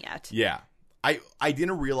Ryan's leaving yet. Yeah. I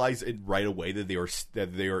didn't realize it right away that they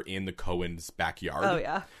were in the Cohen's backyard. Oh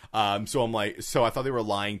yeah. So I thought they were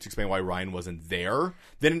lying to explain why Ryan wasn't there.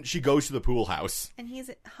 Then she goes to the pool house. And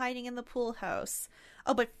he's hiding in the pool house.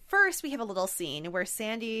 Oh, but first we have a little scene where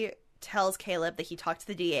Sandy tells Caleb that he talked to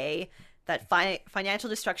the DA, that financial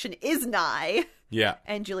destruction is nigh. Yeah.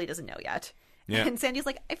 And Julie doesn't know yet. Yeah. And Sandy's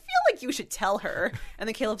like, I feel like you should tell her. And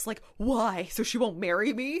then Caleb's like, why? So she won't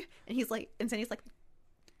marry me? And Sandy's like,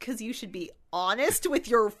 because you should be honest with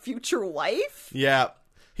your future wife. Yeah.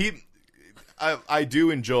 I do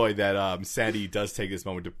enjoy that Sandy does take this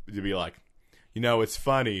moment to be like, it's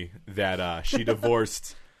funny that she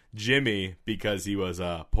divorced Jimmy because he was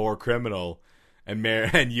a poor criminal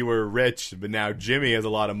and you were rich, but now Jimmy has a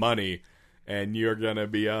lot of money and you're going to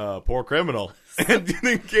be a poor criminal. And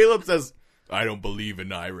then Caleb says, I don't believe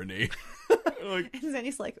in irony. And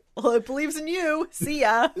Sandy's like, well, it believes in you. See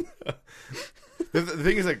ya. The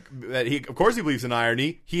thing is that of course he believes in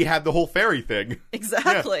irony. He had the whole fairy thing.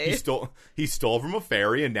 Exactly. Yeah, he stole from a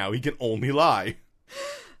fairy and now he can only lie.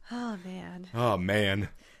 Oh, man. Oh, man.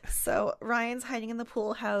 So Ryan's hiding in the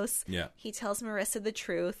pool house. Yeah. He tells Marissa the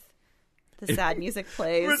truth. The sad music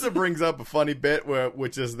plays. Marissa brings up a funny bit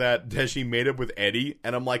which is that she made up with Eddie,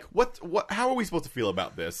 and I'm like, what? How are we supposed to feel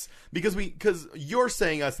about this? Because you're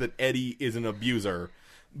saying us that Eddie is an abuser,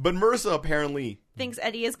 but Marissa apparently thinks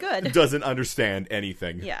Eddie is good. Doesn't understand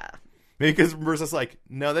anything. Yeah. Because Marissa's like,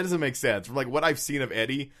 no, that doesn't make sense. From like what I've seen of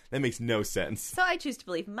Eddie, that makes no sense. So I choose to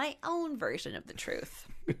believe my own version of the truth.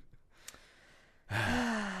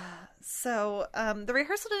 So, the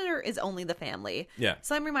rehearsal dinner is only the family. Yeah.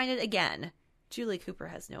 So I'm reminded again, Julie Cooper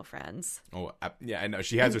has no friends. Oh, yeah, I know.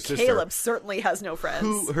 She has her sister. Caleb certainly has no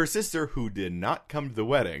friends. Her sister, who did not come to the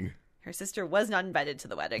wedding. Her sister was not invited to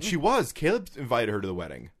the wedding. She was. Caleb invited her to the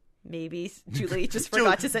wedding. Maybe Julie just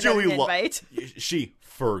forgot to send her an invite. She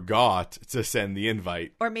forgot to send the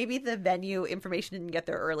invite. Or maybe the venue information didn't get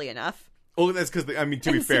there early enough. Oh, that's because,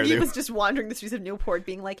 to be fair, he was just wandering the streets of Newport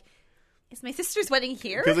being like, is my sister's wedding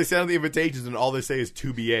here? Because they sent out the invitations and all they say is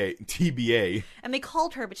TBA. And they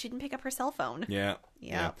called her, but she didn't pick up her cell phone. Yeah.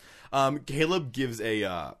 Caleb gives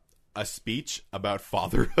a speech about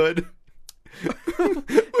fatherhood,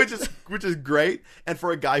 which is great. And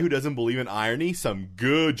for a guy who doesn't believe in irony, some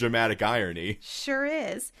good dramatic irony. Sure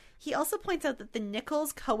is. He also points out that the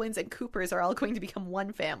Nichols, Cohens, and Coopers are all going to become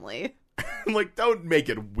one family. I'm like, don't make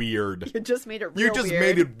it weird. You just made it real weird. You just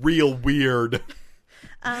made it real weird.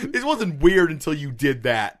 It wasn't weird until you did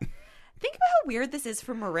that. Think about how weird this is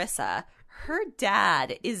for Marissa. Her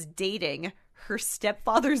dad is dating her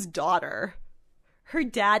stepfather's daughter. Her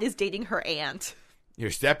dad is dating her aunt.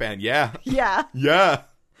 Your step-aunt, yeah. Yeah. Yeah.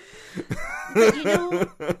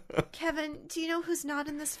 But Kevin, do you know who's not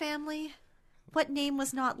in this family? What name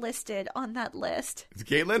was not listed on that list? Is it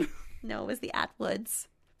Caitlin? No, it was the Atwoods.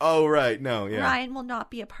 Oh, right. No, yeah. Ryan will not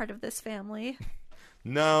be a part of this family.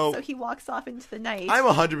 No. So he walks off into the night. I'm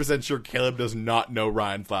 100% sure Caleb does not know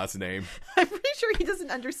Ryan's last name. I'm pretty sure he doesn't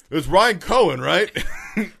understand. It was Ryan Cohen, right?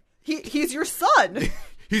 He's your son.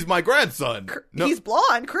 He's my grandson. No. He's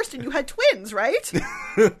blonde. Kirsten, you had twins, right?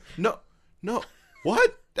 No.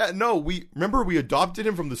 What? No, we adopted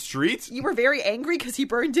him from the street? You were very angry because he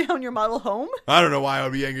burned down your model home? I don't know why I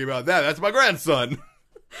would be angry about that. That's my grandson.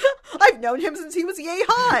 I've known him since he was yay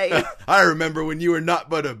high. I remember when you were not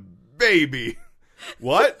but a baby.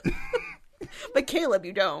 What? But Caleb,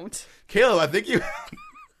 you don't. Caleb, I think you...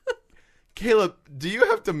 Caleb, do you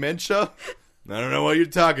have dementia? I don't know what you're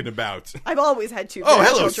talking about. I've always had 2 Oh,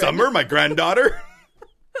 grandchildren. hello, Summer, my granddaughter.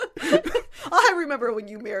 I remember when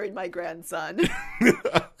you married my grandson.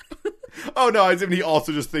 Oh, no, as if he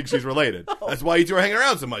also just thinks she's related. Oh. That's why you two are hanging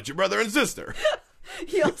around so much, your brother and sister.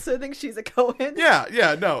 He also thinks she's a Cohen.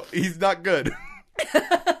 Yeah, no, he's not good.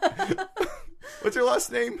 What's her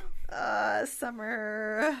last name?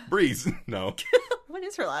 Summer. Breeze. No. What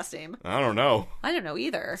is her last name? I don't know. I don't know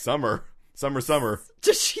either. Summer.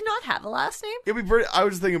 Does she not have a last name? It'd be pretty. I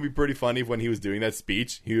was just thinking it'd be pretty funny if when he was doing that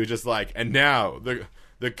speech, he was just like, and now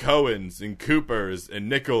the Cohens and Coopers and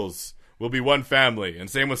Nichols will be one family, and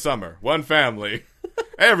same with Summer, one family.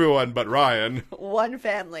 Everyone but Ryan. One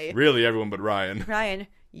family. Really, everyone but Ryan. Ryan,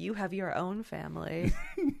 you have your own family.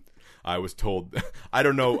 I was told. I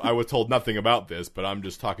don't know. I was told nothing about this, but I'm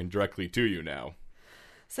just talking directly to you now.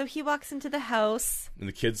 So he walks into the house, and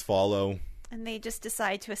the kids follow. And they just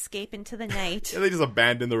decide to escape into the night. Yeah, they just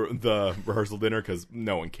abandon the rehearsal dinner because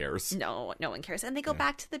no one cares. No one cares. And they go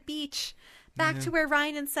back to the beach, back to where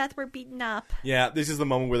Ryan and Seth were beaten up. Yeah, this is the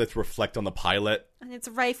moment where they have to reflect on the pilot. And it's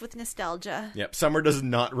rife with nostalgia. Yep, Summer does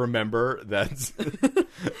not remember that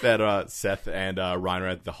Seth and Ryan are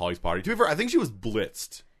at the Holly's party. To be fair, I think she was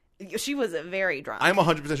blitzed. She was very drunk. I'm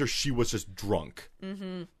 100% sure she was just drunk.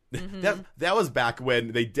 Mm-hmm. That was back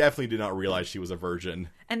when they definitely did not realize she was a virgin.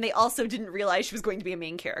 And they also didn't realize she was going to be a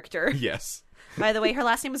main character. Yes. By the way, her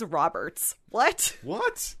last name is Roberts. What?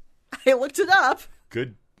 I looked it up.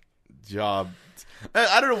 Good job.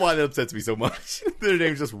 I don't know why that upsets me so much. Their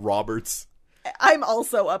name's just Roberts. I'm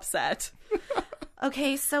also upset.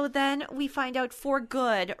 Okay, so then we find out for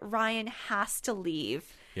good, Ryan has to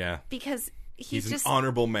leave. Yeah. Because he's just an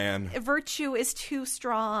honorable man. Virtue is too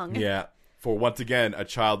strong. Yeah. For, once again, a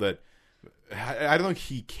child that I don't think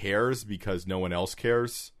he cares because no one else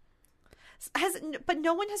cares. But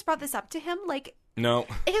no one has brought this up to him. Like, no,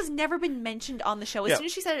 it has never been mentioned on the show. As soon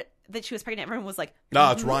as she said that she was pregnant, everyone was like, "No,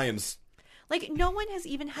 it's Ryan's." Like, no one has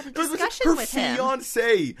even had a discussion her with him. Her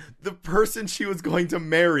fiance, the person she was going to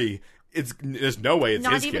marry. There's no way it's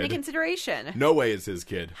his kid. Not even a consideration. No way it's his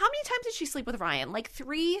kid. How many times did she sleep with Ryan? Like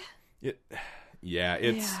 3?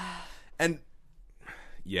 And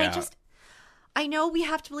I know we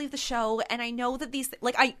have to believe the show, and I know that these,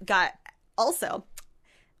 like, I got, also,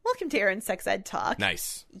 welcome to Aaron's Sex Ed Talk.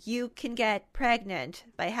 Nice. You can get pregnant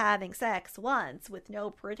by having sex once with no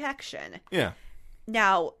protection. Yeah.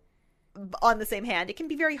 Now, on the same hand, it can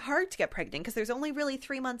be very hard to get pregnant because there's only really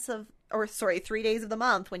 3 days of the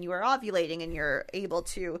month when you are ovulating and you're able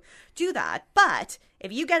to do that. But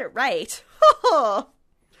if you get it right,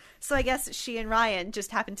 so I guess she and Ryan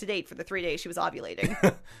just happened to date for the 3 days she was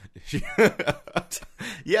ovulating.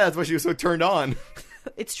 Yeah, that's why she was so turned on.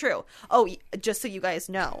 It's true. Oh, just so you guys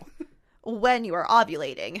know, when you are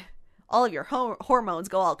ovulating, all of your hormones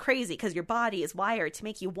go all crazy because your body is wired to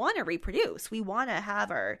make you want to reproduce. We want to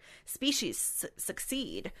have our species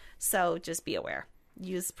succeed. So just be aware.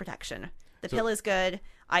 Use protection. The pill is good.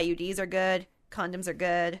 IUDs are good. Condoms are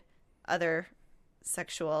good. Other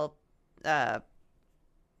sexual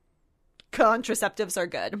contraceptives are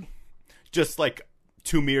good. Just like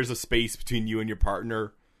 2 meters of space between you and your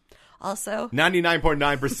partner. Also,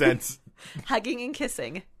 99.9%. Hugging and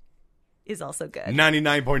kissing is also good.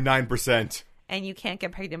 99.9%. And you can't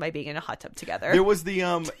get pregnant by being in a hot tub together. There was the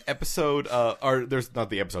episode, or there's not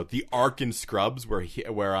the episode, the arc in Scrubs where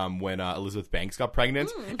when Elizabeth Banks got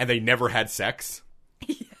pregnant and they never had sex.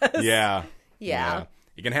 Yes. Yeah.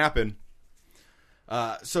 It can happen.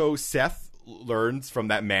 So Seth learns from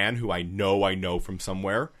that man who I know from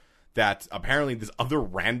somewhere that apparently this other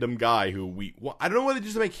random guy who I don't know whether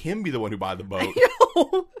just to make him be the one who bought the boat. I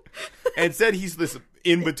know. And said he's this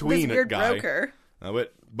in-between this weird guy. broker.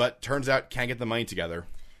 But turns out can't get the money together.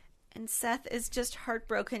 And Seth is just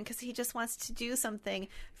heartbroken because he just wants to do something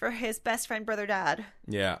for his best friend, brother, dad.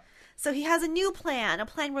 Yeah. So he has a new plan, a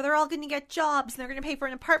plan where they're all going to get jobs and they're going to pay for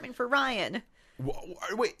an apartment for Ryan.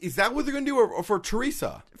 Wait, is that what they're going to do or for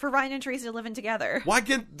Theresa? For Ryan and Theresa living together. Why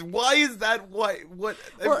is that? What? Well,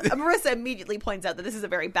 Marissa immediately points out that this is a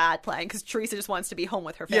very bad plan because Theresa just wants to be home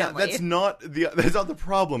with her family. Yeah, that's not the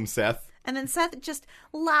problem, Seth. And then Seth just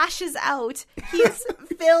lashes out. He's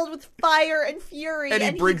filled with fire and fury. And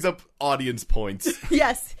he brings up audience points.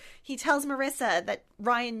 Yes. He tells Marissa that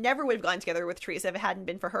Ryan never would have gone together with Theresa if it hadn't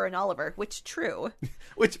been for her and Oliver, which true.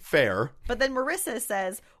 Which, fair. But then Marissa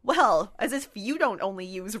says, well, as if you don't only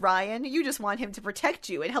use Ryan, you just want him to protect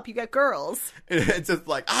you and help you get girls. It's just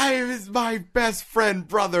like, I is my best friend,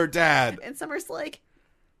 brother, dad. And Summer's like,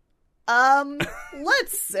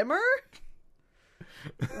 let's simmer.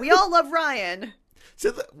 We all love Ryan.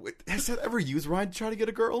 Has Seth ever used Ryan to try to get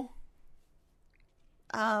a girl?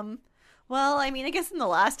 Well, Well, I mean, I guess in the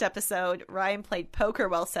last episode, Ryan played poker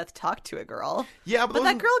while Seth talked to a girl. Yeah, but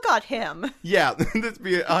that girl got him. Yeah, let's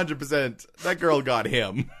be 100%. That girl got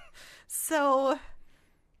him. So,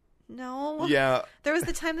 no. Yeah. There was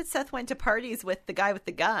the time that Seth went to parties with the guy with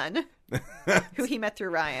the gun, who he met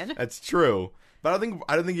through Ryan. That's true. But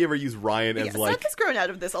I don't think he ever used Ryan as like... Seth has grown out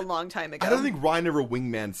of this a long time ago. I don't think Ryan ever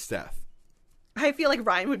wingman Seth. I feel like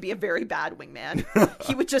Ryan would be a very bad wingman.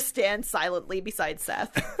 He would just stand silently beside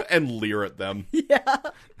Seth. And leer at them. Yeah.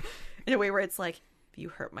 In a way where it's like, if you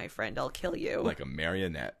hurt my friend, I'll kill you. Like a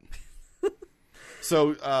marionette.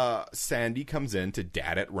 So Sandy comes in to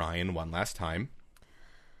dad at Ryan one last time.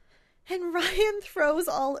 And Ryan throws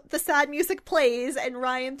the sad music plays, and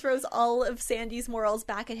Ryan throws all of Sandy's morals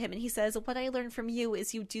back at him. And he says, what I learned from you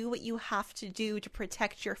is you do what you have to do to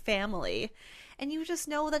protect your family. And you just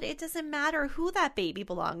know that it doesn't matter who that baby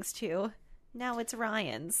belongs to. Now it's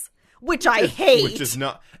Ryan's. Which I hate. Which is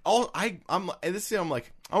not... I'm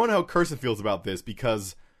like, I wonder how Kirsten feels about this,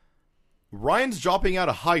 because Ryan's dropping out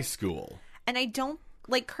of high school. And I don't...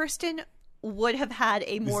 Like, Kirsten would have had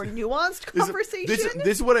a more nuanced conversation.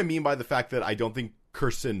 This is what I mean by the fact that I don't think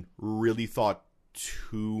Kirsten really thought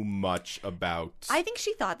too much about... I think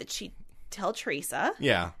she thought that she'd tell Theresa...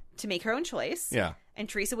 Yeah. To make her own choice. Yeah. And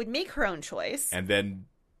Theresa would make her own choice. And then...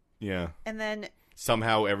 Yeah. And then...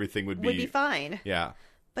 Somehow everything would be fine. Yeah.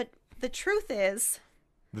 But the truth is...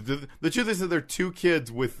 The truth is that there are two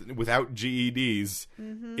kids without GEDs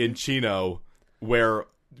in Chino, where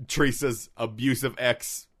Theresa's abusive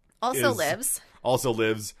ex also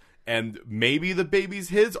lives, and maybe the baby's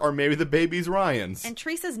his, or maybe the baby's Ryan's. And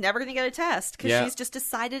Theresa's never going to get a test, because she's just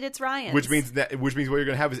decided it's Ryan's. Which means what you're going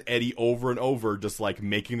to have is Eddie over and over, just like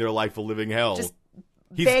making their life a living hell. Just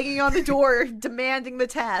banging on the door, demanding the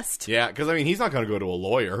test. Yeah, because I mean, he's not going to go to a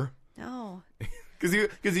lawyer. No.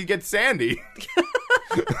 Because he gets Sandy.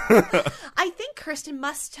 I think Kirsten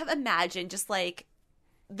must have imagined just like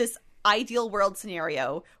this ideal world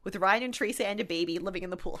scenario with Ryan and Theresa and a baby living in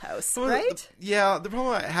the pool house, right? Yeah, the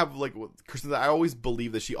problem I have like with Kirsten, I always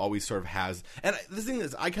believe that she always sort of has, and the thing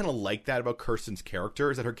is, I kind of like that about Kirsten's character,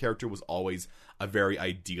 is that her character was always a very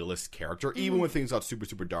idealist character, even when things got super,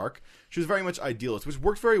 super dark. She was very much idealist, which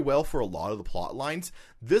worked very well for a lot of the plot lines.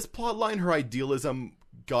 This plot line, her idealism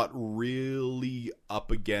got really up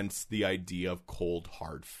against the idea of cold,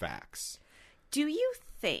 hard facts. Do you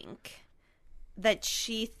think that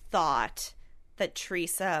she thought that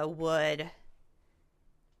Theresa would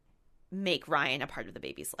make Ryan a part of the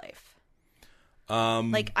baby's life?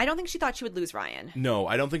 Like, I don't think she thought she would lose Ryan. No,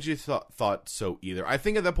 I don't think she thought so either. I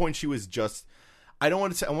think at that point she was just... I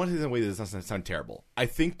want to say it in a way that doesn't sound terrible. I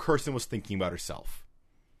think Kirsten was thinking about herself.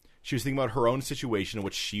 She was thinking about her own situation and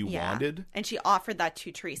what she wanted. And she offered that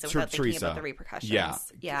to Theresa without thinking about the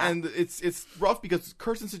repercussions. Yeah. And it's rough because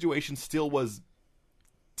Kirsten's situation still was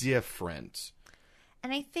different.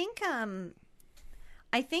 And I think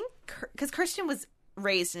because Kirsten was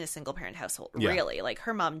raised in a single parent household, really. Like,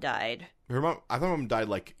 her mom died. I thought her mom died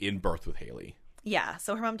like in birth with Haley. Yeah,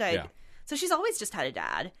 so her mom died. Yeah. So she's always just had a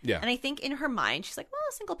dad. Yeah. And I think in her mind, she's like, well,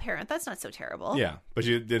 a single parent, that's not so terrible. Yeah. But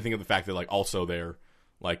she didn't think of the fact that, like, also they're,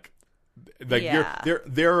 like yeah.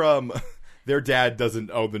 their dad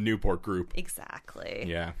doesn't own the Newport Group. Exactly.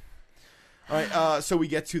 Yeah. All right, so we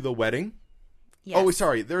get to the wedding. Yes. Oh,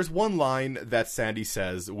 sorry. There's one line that Sandy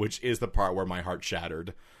says, which is the part where my heart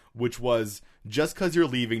shattered, which was, just because you're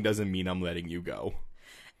leaving doesn't mean I'm letting you go.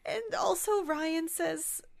 And also Ryan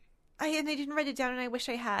says... I didn't write it down, and I wish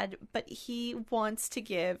I had, but he wants to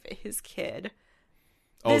give his kid,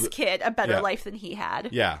 kid, a better life than he had.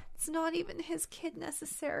 Yeah. It's not even his kid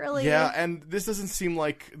necessarily. Yeah, and this doesn't seem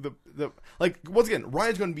like like, once again,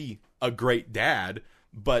 Ryan's going to be a great dad,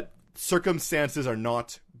 but circumstances are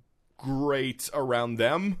not great around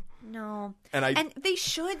them. No. And they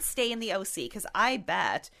should stay in the OC, because I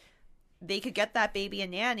bet they could get that baby a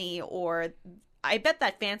nanny, or... I bet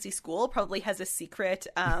that fancy school probably has a secret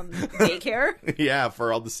daycare. Yeah,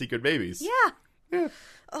 for all the secret babies. Yeah.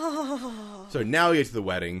 Oh. So now we get to the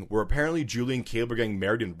wedding, where apparently Julie and Caleb are getting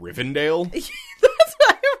married in Rivendell. That's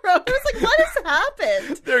what I wrote. I was like, what has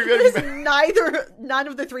happened? None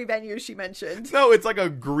of the three venues she mentioned. No, it's like a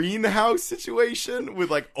greenhouse situation with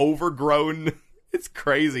like overgrown... It's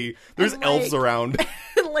crazy. There's elves around.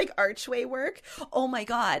 Like archway work. Oh my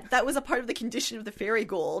god. That was a part of the condition of the fairy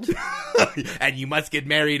gold. And you must get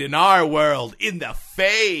married in our world, in the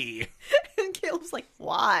Fae. And Caleb's like,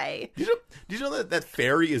 why? Did you know that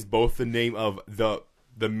fairy is both the name of the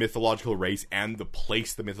mythological race and the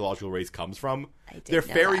place the mythological race comes from? They're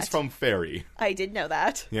fairies from fairy. I did know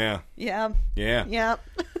that. Yeah. Yeah. Yeah. Yeah.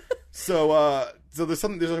 So So there's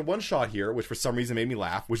like one shot here, which for some reason made me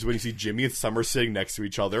laugh, which is when you see Jimmy and Summer sitting next to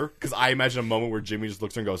each other. Because I imagine a moment where Jimmy just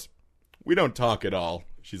looks at her and goes, "We don't talk at all."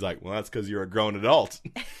 She's like, "Well, that's because you're a grown adult."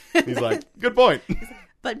 He's like, "Good point."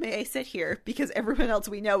 But may I sit here because everyone else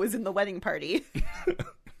we know is in the wedding party.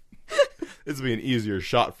 This would be an easier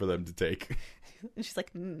shot for them to take. And she's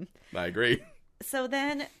like, I agree. So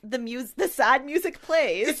then the sad music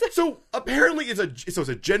plays. So apparently it's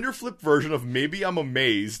a gender flip version of Maybe I'm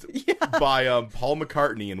Amazed by Paul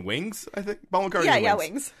McCartney and Wings, I think. Paul McCartney and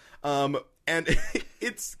Wings. And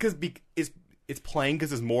it's because it's playing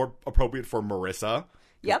because it's more appropriate for Marissa.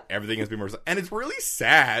 Yep. Everything has to be Marissa. And it's really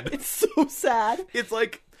sad. It's so sad. It's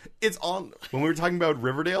like, it's on, when we were talking about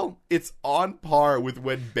Riverdale, it's on par with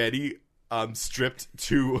when Betty stripped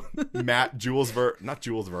to not Jules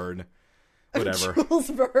Verne. Whatever. Jules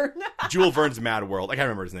Verne. Jules Verne's Mad World. I can't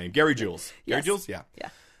remember his name. Gary Jules. Yes. Gary Jules? Yeah. Yeah.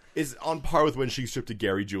 Is on par with when she stripped to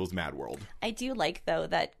Gary Jules' Mad World. I do like, though,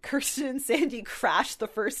 that Kirsten and Sandy crash the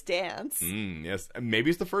first dance. Yes. Maybe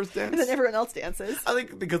it's the first dance. And then everyone else dances. I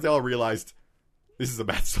think because they all realized this is a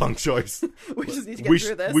bad song choice. We just need to get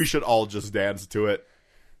through this. We should all just dance to it.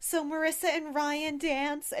 So Marissa and Ryan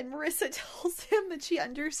dance, and Marissa tells him that she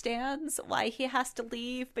understands why he has to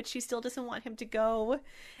leave, but she still doesn't want him to go.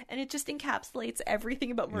 And it just encapsulates everything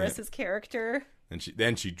about Marissa's character. And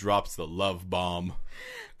then she drops the love bomb.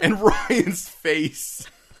 And Ryan's face.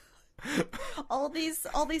 All these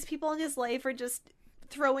people in his life are just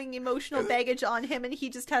throwing emotional baggage on him, and he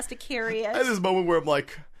just has to carry it. At this moment where I'm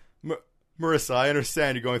like, Marissa, I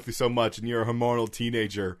understand you're going through so much, and you're a hormonal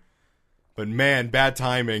teenager. But man, bad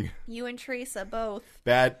timing. You and Theresa both.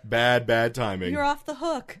 Bad timing. You're off the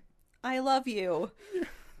hook. I love you.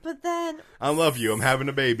 But then... I love you. I'm having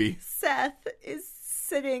a baby. Seth is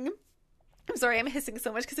sitting... I'm sorry, I'm hissing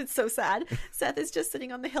so much because it's so sad. Seth is just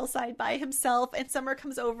sitting on the hillside by himself, and Summer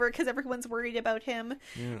comes over because everyone's worried about him.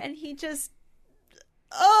 Yeah. And he just...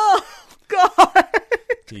 Oh, God!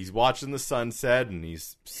 He's watching the sunset, and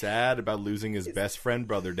he's sad about losing his best friend,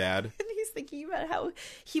 brother, Dad. Thinking about how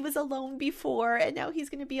he was alone before and now he's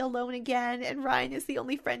going to be alone again, and Ryan is the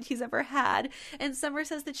only friend he's ever had, and Summer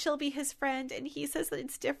says that she'll be his friend and he says that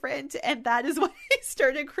it's different, and that is when he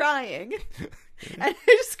started crying. And I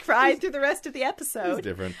just cried through the rest of the episode. It's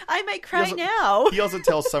different. I might cry now. He also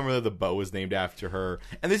tells Summer that the bow is named after her,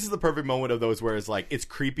 and this is the perfect moment of those where it's like, it's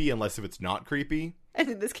creepy unless if it's not creepy, and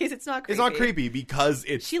in this case it's not creepy. It's not creepy because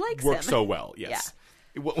she likes works him so well. Yes.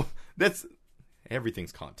 Yeah. That's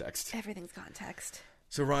everything's context. Everything's context.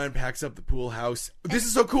 So Ryan packs up the pool house. This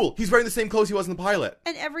is so cool. He's wearing the same clothes he was in the pilot.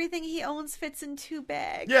 And everything he owns fits in 2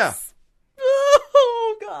 bags. Yeah.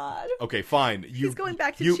 Oh, God. Okay, fine. He's going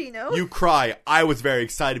back to Chino. You cry. I was very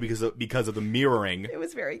excited because of the mirroring. It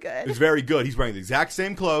was very good. It was very good. He's wearing the exact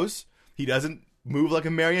same clothes. He doesn't move like a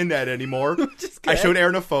marionette anymore. I showed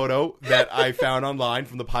Aaron a photo that I found online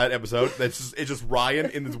from the pilot episode. It's just Ryan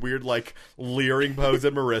in this weird, like, leering pose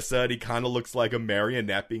at Marissa, and he kind of looks like a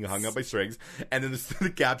marionette being hung up by strings. And then the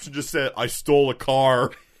caption just said, "I stole a car."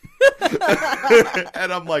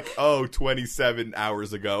 And I'm like, oh, 27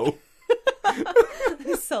 hours ago.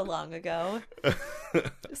 So long ago.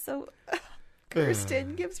 So...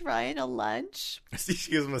 Kirsten gives Ryan a lunch. She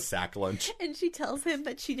gives him a sack lunch. And she tells him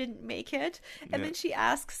that she didn't make it. And then she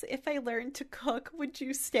asks, if I learned to cook, would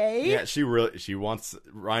you stay? Yeah, she wants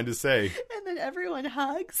Ryan to stay. And then everyone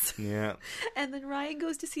hugs. Yeah. And then Ryan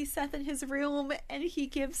goes to see Seth in his room, and he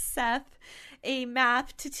gives Seth a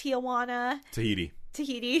map to Tahiti.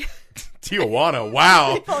 Tijuana,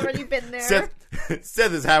 wow. We've already been there.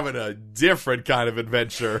 Seth is having a different kind of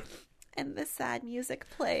adventure. And the sad music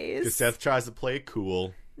plays. Seth tries to play it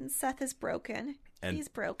cool. And Seth is broken. He's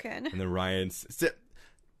broken. And then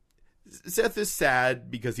Seth is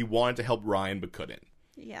sad because he wanted to help Ryan but couldn't.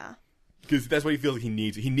 Yeah. Because that's what he feels like he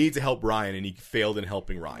needs. He needs to help Ryan, and he failed in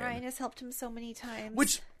helping Ryan. Ryan has helped him so many times.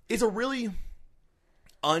 Which is a really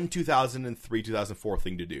un-2003, 2004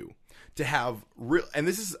 thing to do. To have and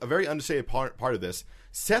this is a very understated part of this.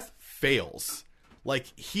 Seth fails.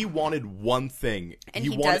 Like, he wanted one thing. And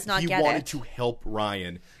he does not get it. He wanted to help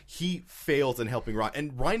Ryan. He fails in helping Ryan.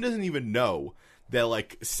 And Ryan doesn't even know that,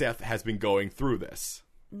 like, Seth has been going through this.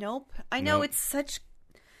 Nope. I know, it's such...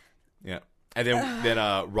 Yeah. And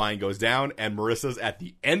then Ryan goes down, and Marissa's at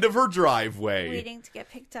the end of her driveway. Waiting to get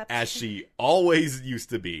picked up. As she always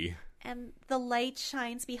used to be. And the light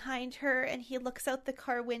shines behind her, and he looks out the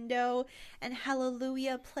car window, and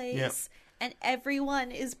Hallelujah plays. Yep. And everyone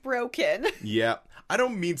is broken. Yeah. I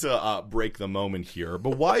don't mean to break the moment here,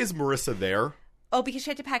 but why is Marissa there? Oh, because she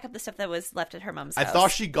had to pack up the stuff that was left at her mom's I house.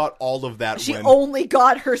 thought she got all of that. She only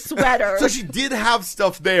got her sweater. So she did have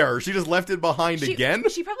stuff there. She just left it behind again?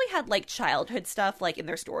 She probably had, like, childhood stuff, like, in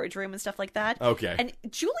their storage room and stuff like that. Okay. And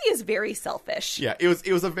Julie is very selfish. Yeah, it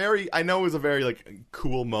was a very, I know it was a very, like,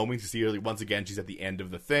 cool moment to see her, like, once again, she's at the end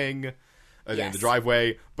of the thing, at the end of the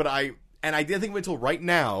driveway, but I didn't think of it until right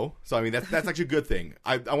now, so I mean, that's actually a good thing.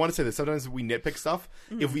 I want to say that sometimes we nitpick stuff.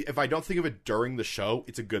 If I don't think of it during the show,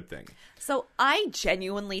 it's a good thing. So I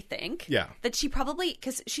genuinely think that she probably,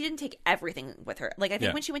 because she didn't take everything with her. Like, I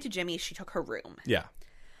think when she went to Jimmy's, she took her room. Yeah.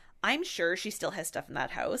 I'm sure she still has stuff in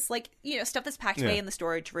that house. Like, you know, stuff that's packed away in the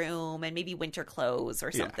storage room and maybe winter clothes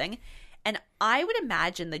or something. And I would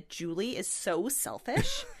imagine that Julie is so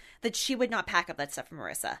selfish that she would not pack up that stuff for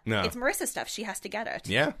Marissa. No. It's Marissa's stuff. She has to get it.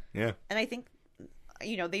 Yeah, yeah. And I think,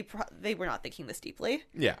 you know, they were not thinking this deeply.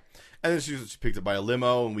 Yeah. And then she's picked up by a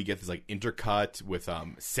limo, and we get this, like, intercut with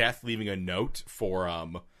Seth leaving a note for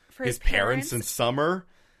his parents in summer.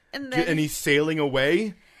 And he's sailing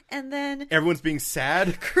away. And then everyone's being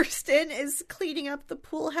sad. Kirsten is cleaning up the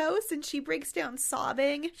pool house, and she breaks down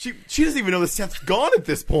sobbing. She doesn't even know that Seth's gone at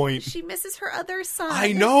this point. She misses her other son.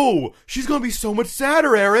 I know. She's going to be so much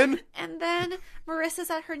sadder, Erin. And then Marissa's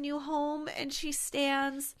at her new home, and she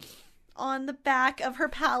stands on the back of her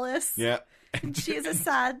palace. Yeah. And she is a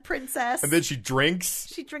sad princess. And then she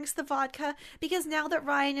drinks. She drinks the vodka because now that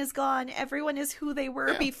Ryan is gone, everyone is who they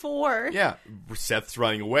were before. Yeah. Seth's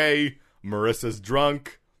running away. Marissa's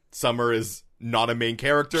drunk. Summer is not a main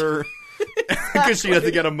character because she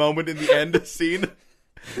doesn't get a moment in the end scene.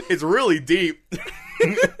 It's really deep.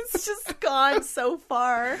 It's just gone so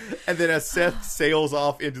far. And then as Seth sails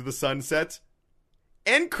off into the sunset,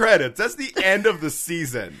 end credits. That's the end of the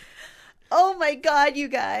season. Oh my god, you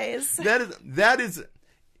guys. That is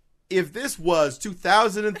if this was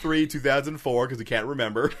 2003, 2004, because we can't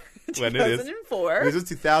remember when it is. 2004. This is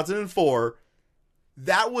 2004.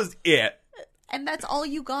 That was it. And that's all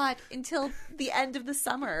you got until the end of the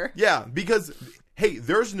summer. Yeah, because, hey,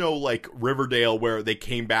 there's no, like, Riverdale where they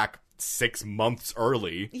came back 6 months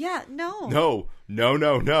early. Yeah, no.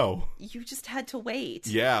 No. You just had to wait.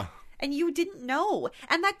 Yeah. And you didn't know.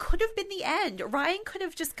 And that could have been the end. Ryan could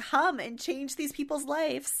have just come and changed these people's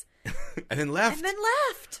lives. And then left.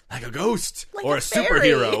 Like a ghost. Like or a a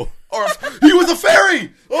fairy. Superhero. Or he was a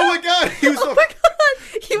fairy! Oh my god! He was my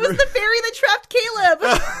god! He was the fairy that trapped Caleb!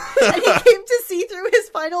 And he came to see through his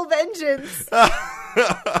final vengeance.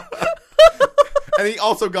 And he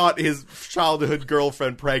also got his childhood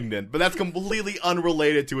girlfriend pregnant, but that's completely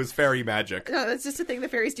unrelated to his fairy magic. No, that's just a thing the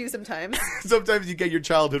fairies do sometimes. Sometimes you get your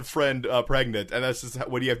childhood friend pregnant, and that's just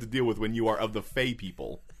what you have to deal with when you are of the Fae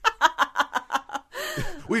people.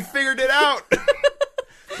 We figured it out!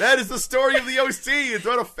 That is the story of the OC. It's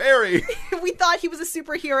about a fairy. We thought he was a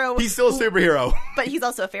superhero. He's still a superhero. But he's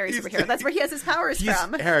also a fairy superhero. That's where he has his powers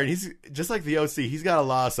from. Aaron, he's just like the OC. He's got a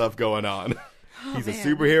lot of stuff going on. He's man. a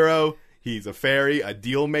superhero. He's a fairy. A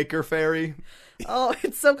deal maker fairy. Oh,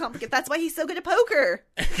 it's so complicated. That's why he's so good at poker.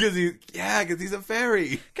 Because he's a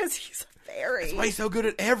fairy. Because he's a fairy. That's why he's so good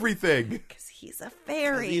at everything. Because he's a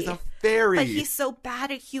fairy. He's a fairy. But he's so bad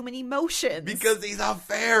at human emotions. Because he's a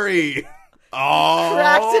fairy. Oh,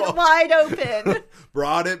 cracked it wide open.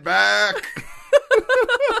 Brought it back.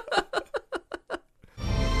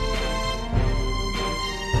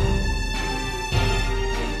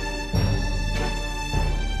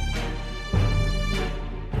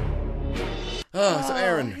 So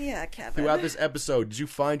Aaron, yeah, Kevin. throughout this episode, did you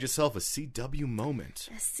find yourself a CW moment?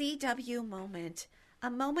 A CW moment. A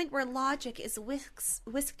moment where logic is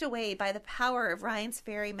whisked away by the power of Ryan's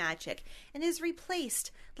fairy magic and is replaced,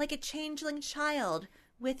 like a changeling child,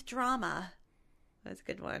 with drama. That's a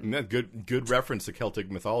good one. Yeah, good reference to Celtic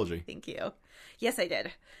mythology. Thank you. Yes, I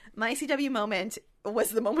did. My CW moment was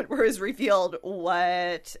the moment where it was revealed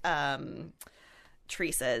what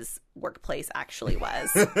Theresa's workplace actually was.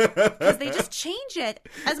 Because they just change it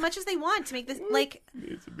as much as they want to make this, like...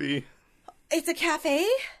 Needs to be. It's a cafe.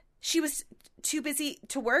 She was too busy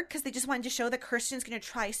to work because they just wanted to show that Kirsten's going to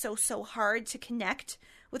try so hard to connect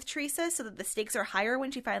with Theresa so that the stakes are higher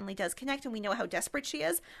when she finally does connect and we know how desperate she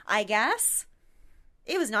is, I guess.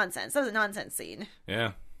 It was nonsense. That was a nonsense scene.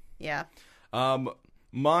 Yeah. Yeah.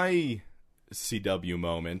 My CW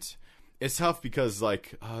moment, it's tough because,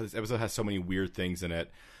 like, this episode has so many weird things in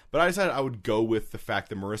it. But I decided I would go with the fact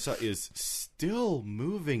that Marissa is still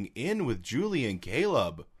moving in with Julie and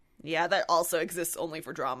Caleb. Yeah, that also exists only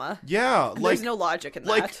for drama. Yeah. There's no logic in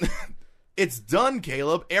that. It's done,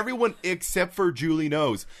 Caleb. Everyone except for Julie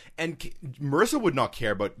knows. And Marissa would not care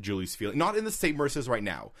about Julie's feelings. Not in the state Marissa is right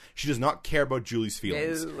now. She does not care about Julie's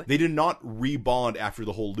feelings. No. They did not rebond after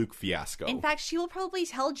the whole Luke fiasco. In fact, she will probably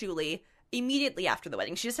tell Julie immediately after the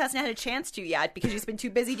wedding. She just hasn't had a chance to yet because she's been too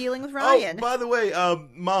busy dealing with Ryan. Oh, by the way,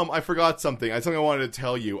 Mom, I forgot something. Something I wanted to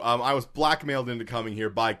tell you. I was blackmailed into coming here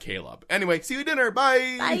by Caleb. Anyway, see you at dinner.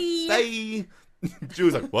 Bye. Bye. Bye.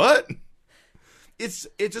 Julie's like, what?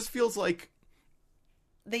 It just feels like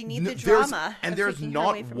they need the drama. And there's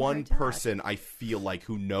not one person I feel like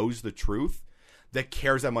who knows the truth that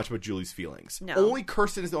cares that much about Julie's feelings. No. Only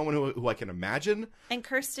Kirsten is the only one who I can imagine. And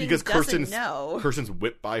Kirsten doesn't know. Kirsten's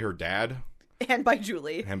whipped by her dad. And by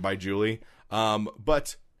Julie.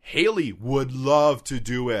 But Haley would love to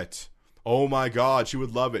do it. Oh my God, she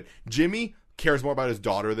would love it. Jimmy cares more about his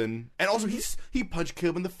daughter than... And also, he punched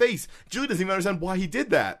Caleb in the face. Julie doesn't even understand why he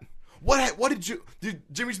did that. What did Jimmy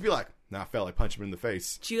just be like, nah, fell, I punched him in the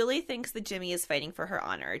face. Julie thinks that Jimmy is fighting for her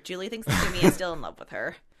honor. Julie thinks that Jimmy is still in love with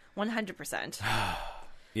her. 100%.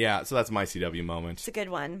 Yeah, so that's my CW moment. It's a good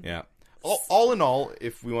one. Yeah. All in all,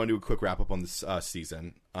 if we want to do a quick wrap up on this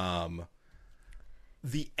season,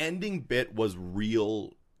 the ending bit was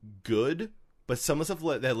real good, but some of the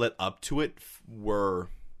stuff that led up to it were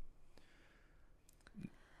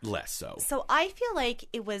less so. So I feel like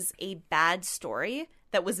it was a bad story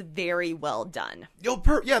that was very well done.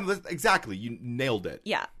 Yeah, exactly. You nailed it.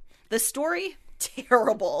 Yeah. The story,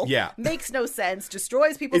 terrible. Yeah. Makes no sense.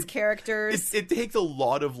 Destroys people's characters. It takes a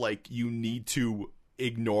lot of, like, you need to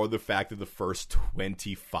ignore the fact that the first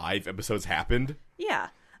 25 episodes happened. Yeah.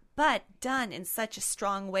 But done in such a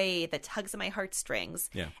strong way that tugs at my heartstrings.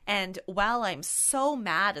 Yeah. And while I'm so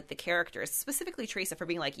mad at the characters, specifically Theresa for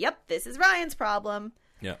being like, yep, this is Ryan's problem.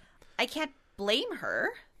 Yeah. I can't blame her.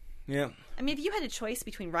 Yeah. I mean, if you had a choice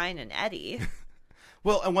between Ryan and Eddie.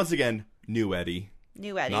 Well, and once again, new Eddie.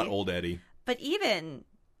 Not old Eddie. But even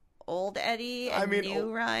old Eddie and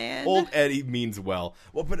new Ryan. Old Eddie means well.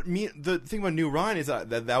 Well, but the thing about new Ryan is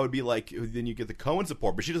that would be like, then you get the Cohen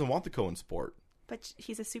support, but she doesn't want the Cohen support. But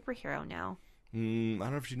he's a superhero now. I don't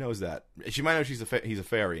know if she knows that. She might know he's a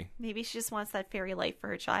fairy. Maybe she just wants that fairy life for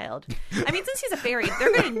her child. I mean, since he's a fairy,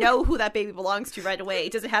 they're going to know who that baby belongs to right away.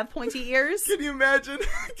 Does it have pointy ears? Can you imagine?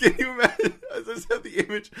 I just have the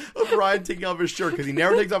image of Ryan taking off his shirt because he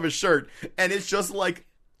never takes off his shirt, and it's just like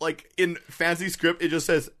in fancy script, it just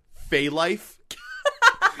says "Fae Life"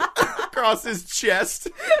 across his chest.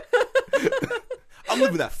 I'm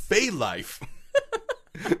living that Fae life.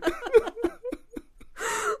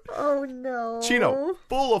 Oh no. Chino,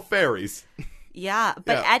 full of fairies. Yeah,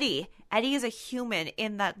 but yeah. Eddie is a human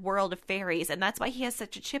in that world of fairies, and that's why he has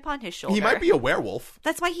such a chip on his shoulder. He might be a werewolf.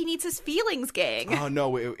 That's why he needs his feelings, gang. Oh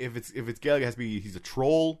no, if it's Gale, it has to be he's a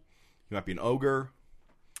troll. He might be an ogre.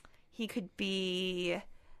 He could be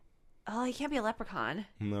he can't be a leprechaun.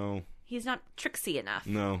 No. He's not tricksy enough.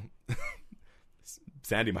 No.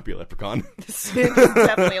 Sandy might be a leprechaun. Sandy's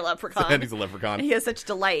definitely a leprechaun. Sandy's a leprechaun. He has such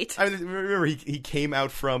delight. I mean, remember, he came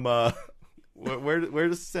out from, where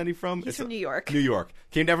does Sandy from? He's from New York. New York.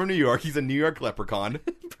 Came down from New York. He's a New York leprechaun.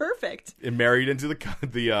 Perfect. And married into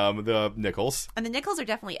the Nichols. And the Nichols are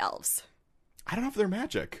definitely elves. I don't know if they're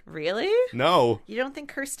magic. Really? No. You don't think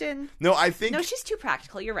Kirsten? No, I think... No, she's too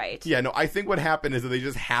practical. You're right. Yeah, no, I think what happened is that they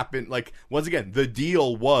just happened... Like, once again, the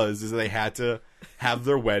deal was that they had to have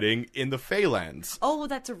their wedding in the Feylands. Oh,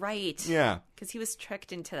 that's right. Yeah. Because he was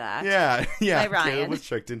tricked into that. Yeah. By Ryan. Caleb was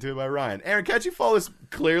tricked into it by Ryan. Aaron, can't you follow this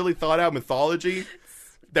clearly thought out mythology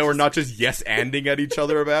that we're not just yes-anding at each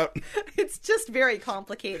other about? It's just very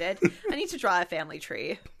complicated. I need to draw a family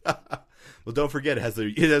tree. Well, don't forget, it has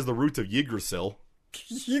the roots of Yggdrasil.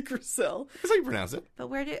 Yggdrasil. That's how you pronounce it. But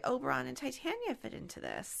where did Oberon and Titania fit into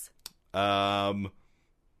this? I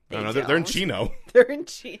don't know. They're in Chino. They're in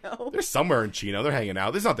Chino. They're somewhere in Chino. They're hanging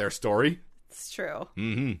out. This is not their story. It's true.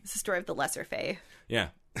 Mm-hmm. It's the story of the Lesser Fae. Yeah.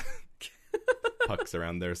 Puck's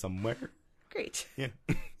around there somewhere. Great. Yeah.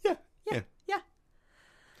 Yeah.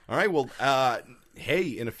 All right. Well, hey,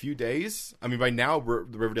 in a few days, I mean, by now,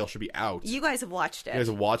 the Riverdale should be out. You guys have watched it. You guys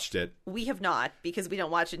have watched it. We have not, because we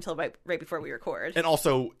don't watch it until right before we record. And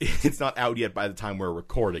also, it's not out yet by the time we're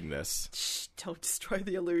recording this. Shh, don't destroy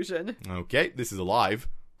the illusion. Okay, this is a live.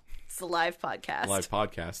 It's a live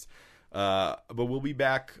podcast. But we'll be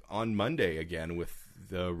back on Monday again with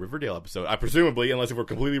the Riverdale episode. Presumably, unless if we're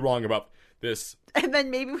completely wrong about this. And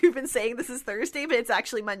then maybe we've been saying this is Thursday, but it's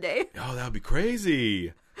actually Monday. Oh, that would be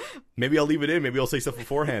crazy. Maybe I'll leave it in. Maybe I'll say stuff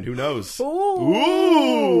beforehand. Who knows?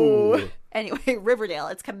 Ooh. Anyway, Riverdale,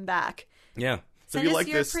 it's coming back. Yeah. So if you like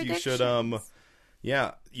this, you should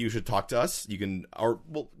you should talk to us. You can,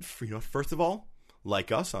 first of all,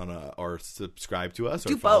 like us on or subscribe to us, or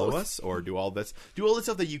Do follow both. us, or do all this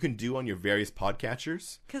stuff that you can do on your various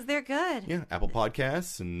podcatchers. Because they're good. Yeah, Apple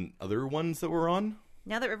Podcasts and other ones that we're on.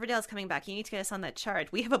 Now that Riverdale's coming back, you need to get us on that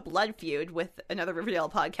chart. We have a blood feud with another Riverdale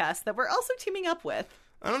podcast that we're also teaming up with.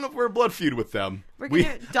 I don't know if we're a blood feud with them. We're going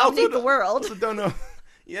to dominate the world. Also don't know.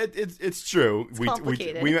 Yeah, it's true. It's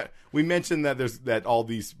complicated. We mentioned that all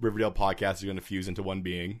these Riverdale podcasts are going to fuse into one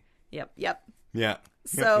being. Yep. Yeah.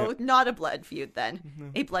 So Yep. not a blood feud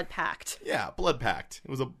then, a blood pact. Yeah, blood pact. It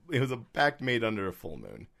was a pact made under a full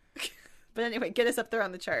moon. But anyway, get us up there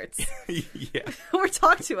on the charts. Yeah. Or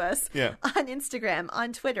talk to us Yeah. on Instagram,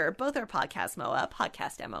 on Twitter. Both are Podcast MOA,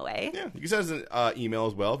 Podcast MOA. Yeah, you can send us an email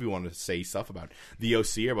as well if you want to say stuff about the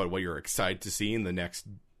OC or about what you're excited to see in the next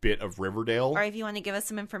bit of Riverdale. Or if you want to give us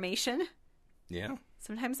some information. Yeah.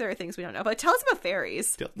 Sometimes there are things we don't know about. Tell us about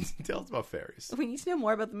fairies. Tell us about fairies. We need to know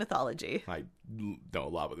more about the mythology. I know a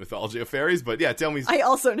lot about the mythology of fairies, but yeah, tell me. I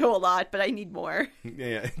also know a lot, but I need more.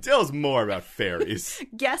 Yeah, tell us more about fairies.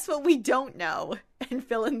 Guess what we don't know and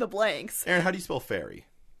fill in the blanks. Aaron, how do you spell fairy?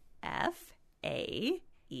 Faerie.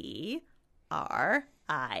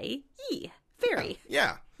 Fairy.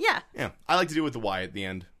 Yeah. Yeah. I like to do it with the Y at the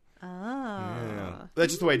end. Oh. Yeah.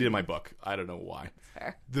 That's just the way I did in my book. I don't know why.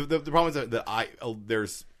 Fair. The problem is that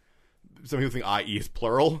there's some people think IE is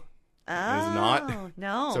plural. Oh, and it's not.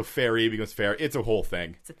 No. So fairy becomes fair. It's a whole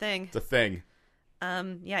thing. It's a thing. It's a thing.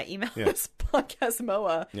 Email us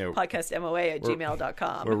podcastmoa, podcastmoa at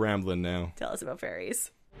gmail.com. We're rambling now. Tell us about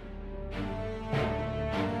fairies.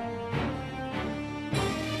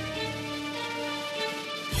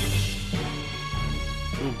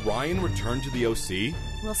 Will Ryan return to the OC?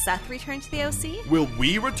 Will Seth return to the OC? Will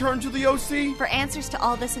we return to the OC? For answers to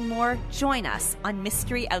all this and more, join us on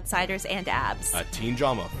Mystery Outsiders and Abs. A teen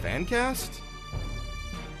drama fan cast?